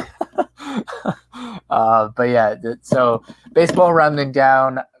 But yeah, so baseball rounding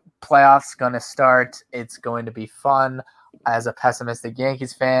down, playoffs going to start. It's going to be fun. As a pessimistic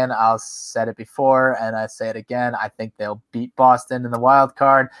Yankees fan, I'll said it before and I say it again. I think they'll beat Boston in the wild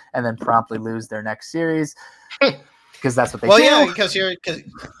card and then promptly lose their next series because that's what they do. Well, yeah, because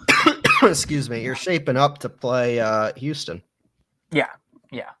excuse me, you're shaping up to play Houston.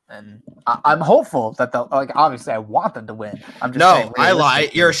 Yeah, and I'm hopeful that they'll, obviously I want them to win. I'm just saying, I lie.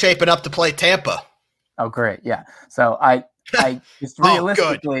 You're shaping up to play Tampa. Oh, great. Yeah. So I I just Oh,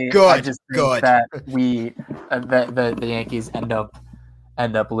 realistically, good, I just think good. that the Yankees end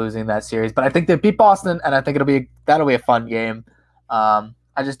up losing that series. But I think they beat Boston, and I think that'll be a fun game.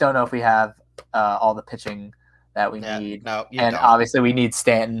 I just don't know if we have all the pitching that we need. No, you and don't. Obviously we need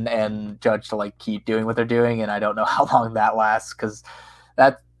Stanton and Judge to like keep doing what they're doing, and I don't know how long that lasts because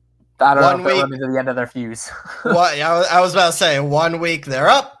I don't know if they're running to the end of their fuse. What I was about to say, 1 week they're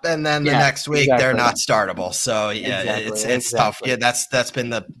up, and then the next week they're not startable. So yeah, it's tough. Yeah, that's been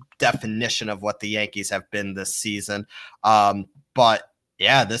the definition of what the Yankees have been this season. But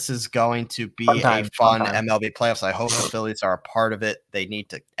yeah, this is going to be a fun MLB playoffs. I hope the Phillies are a part of it. They need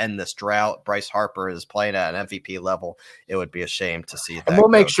to end this drought. Bryce Harper is playing at an MVP level. It would be a shame to see that. And we'll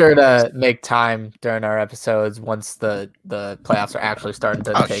make sure to make time during our episodes once the playoffs are actually starting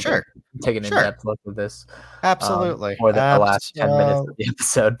to take an in-depth look at this. Absolutely. More than the last 10 minutes of the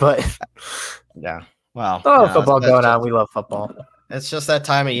episode. But yeah. Well, football going on. We love football. It's just that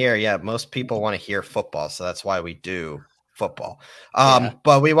time of year. Yeah, most people want to hear football, so that's why we do football.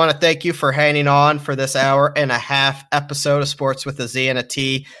 But we want to thank you for hanging on for this 1.5 hour episode of Sports with a Z and a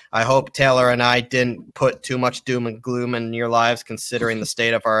T. I hope Taylor and I didn't put too much doom and gloom in your lives, considering the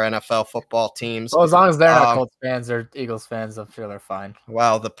state of our NFL football teams. Well, as long as they're not Colts fans or Eagles fans, I'm sure they're fine.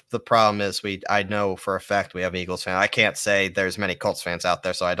 Well, the problem is I know for a fact we have Eagles fans. I can't say there's many Colts fans out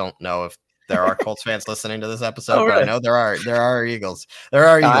there, so I don't know if there are Colts fans listening to this episode, but I know there are Eagles. There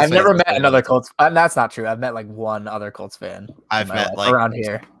are Eagles. I've never met another Colts. That's not true. I've met like one other Colts fan. I've met like around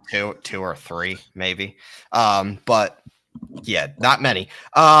here two or three maybe. But yeah, not many.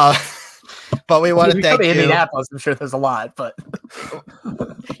 But we want to thank you. Indianapolis, I'm sure there's a lot, but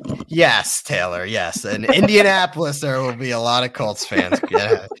yes, Taylor. Yes, in Indianapolis there will be a lot of Colts fans.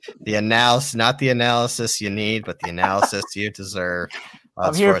 Yeah. The analysis, not the analysis you need, but the analysis you deserve.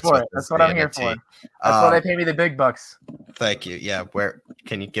 I'm here for it. That's what I'm here for. That's why they pay me the big bucks. Thank you. Yeah, where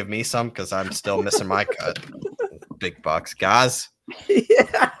can you give me some? Because I'm still missing my cut. Big bucks, guys.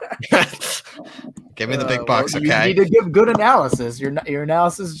 Yeah. Give me the big bucks, okay? You need to give good analysis. Your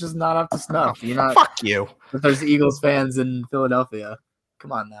analysis is just not up to snuff. You're not. Fuck you. But there's Eagles fans in Philadelphia.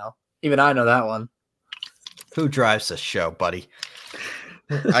 Come on now. Even I know that one. Who drives the show, buddy?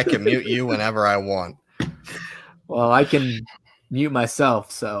 I can mute you whenever I want. Well, I can mute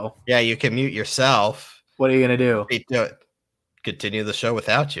myself, so. Yeah, you can mute yourself. What are you going to do? Continue the show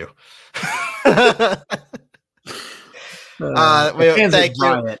without you. Thank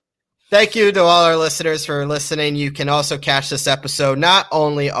you. Thank you to all our listeners for listening. You can also catch this episode not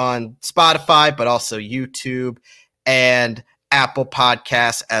only on Spotify, but also YouTube and Apple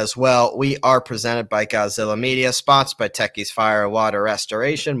Podcasts as well. We are presented by Godzilla Media, sponsored by Techie's Fire and Water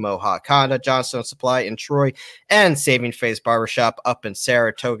Restoration, Mohawk Honda, Johnstone Supply in Troy, and Saving Face Barbershop up in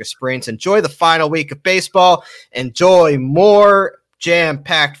Saratoga Springs. Enjoy the final week of baseball. Enjoy more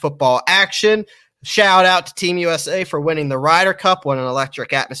jam-packed football action. Shout out to Team USA for winning the Ryder Cup. What an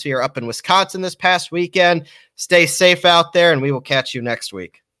electric atmosphere up in Wisconsin this past weekend. Stay safe out there, and we will catch you next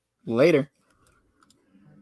week. Later.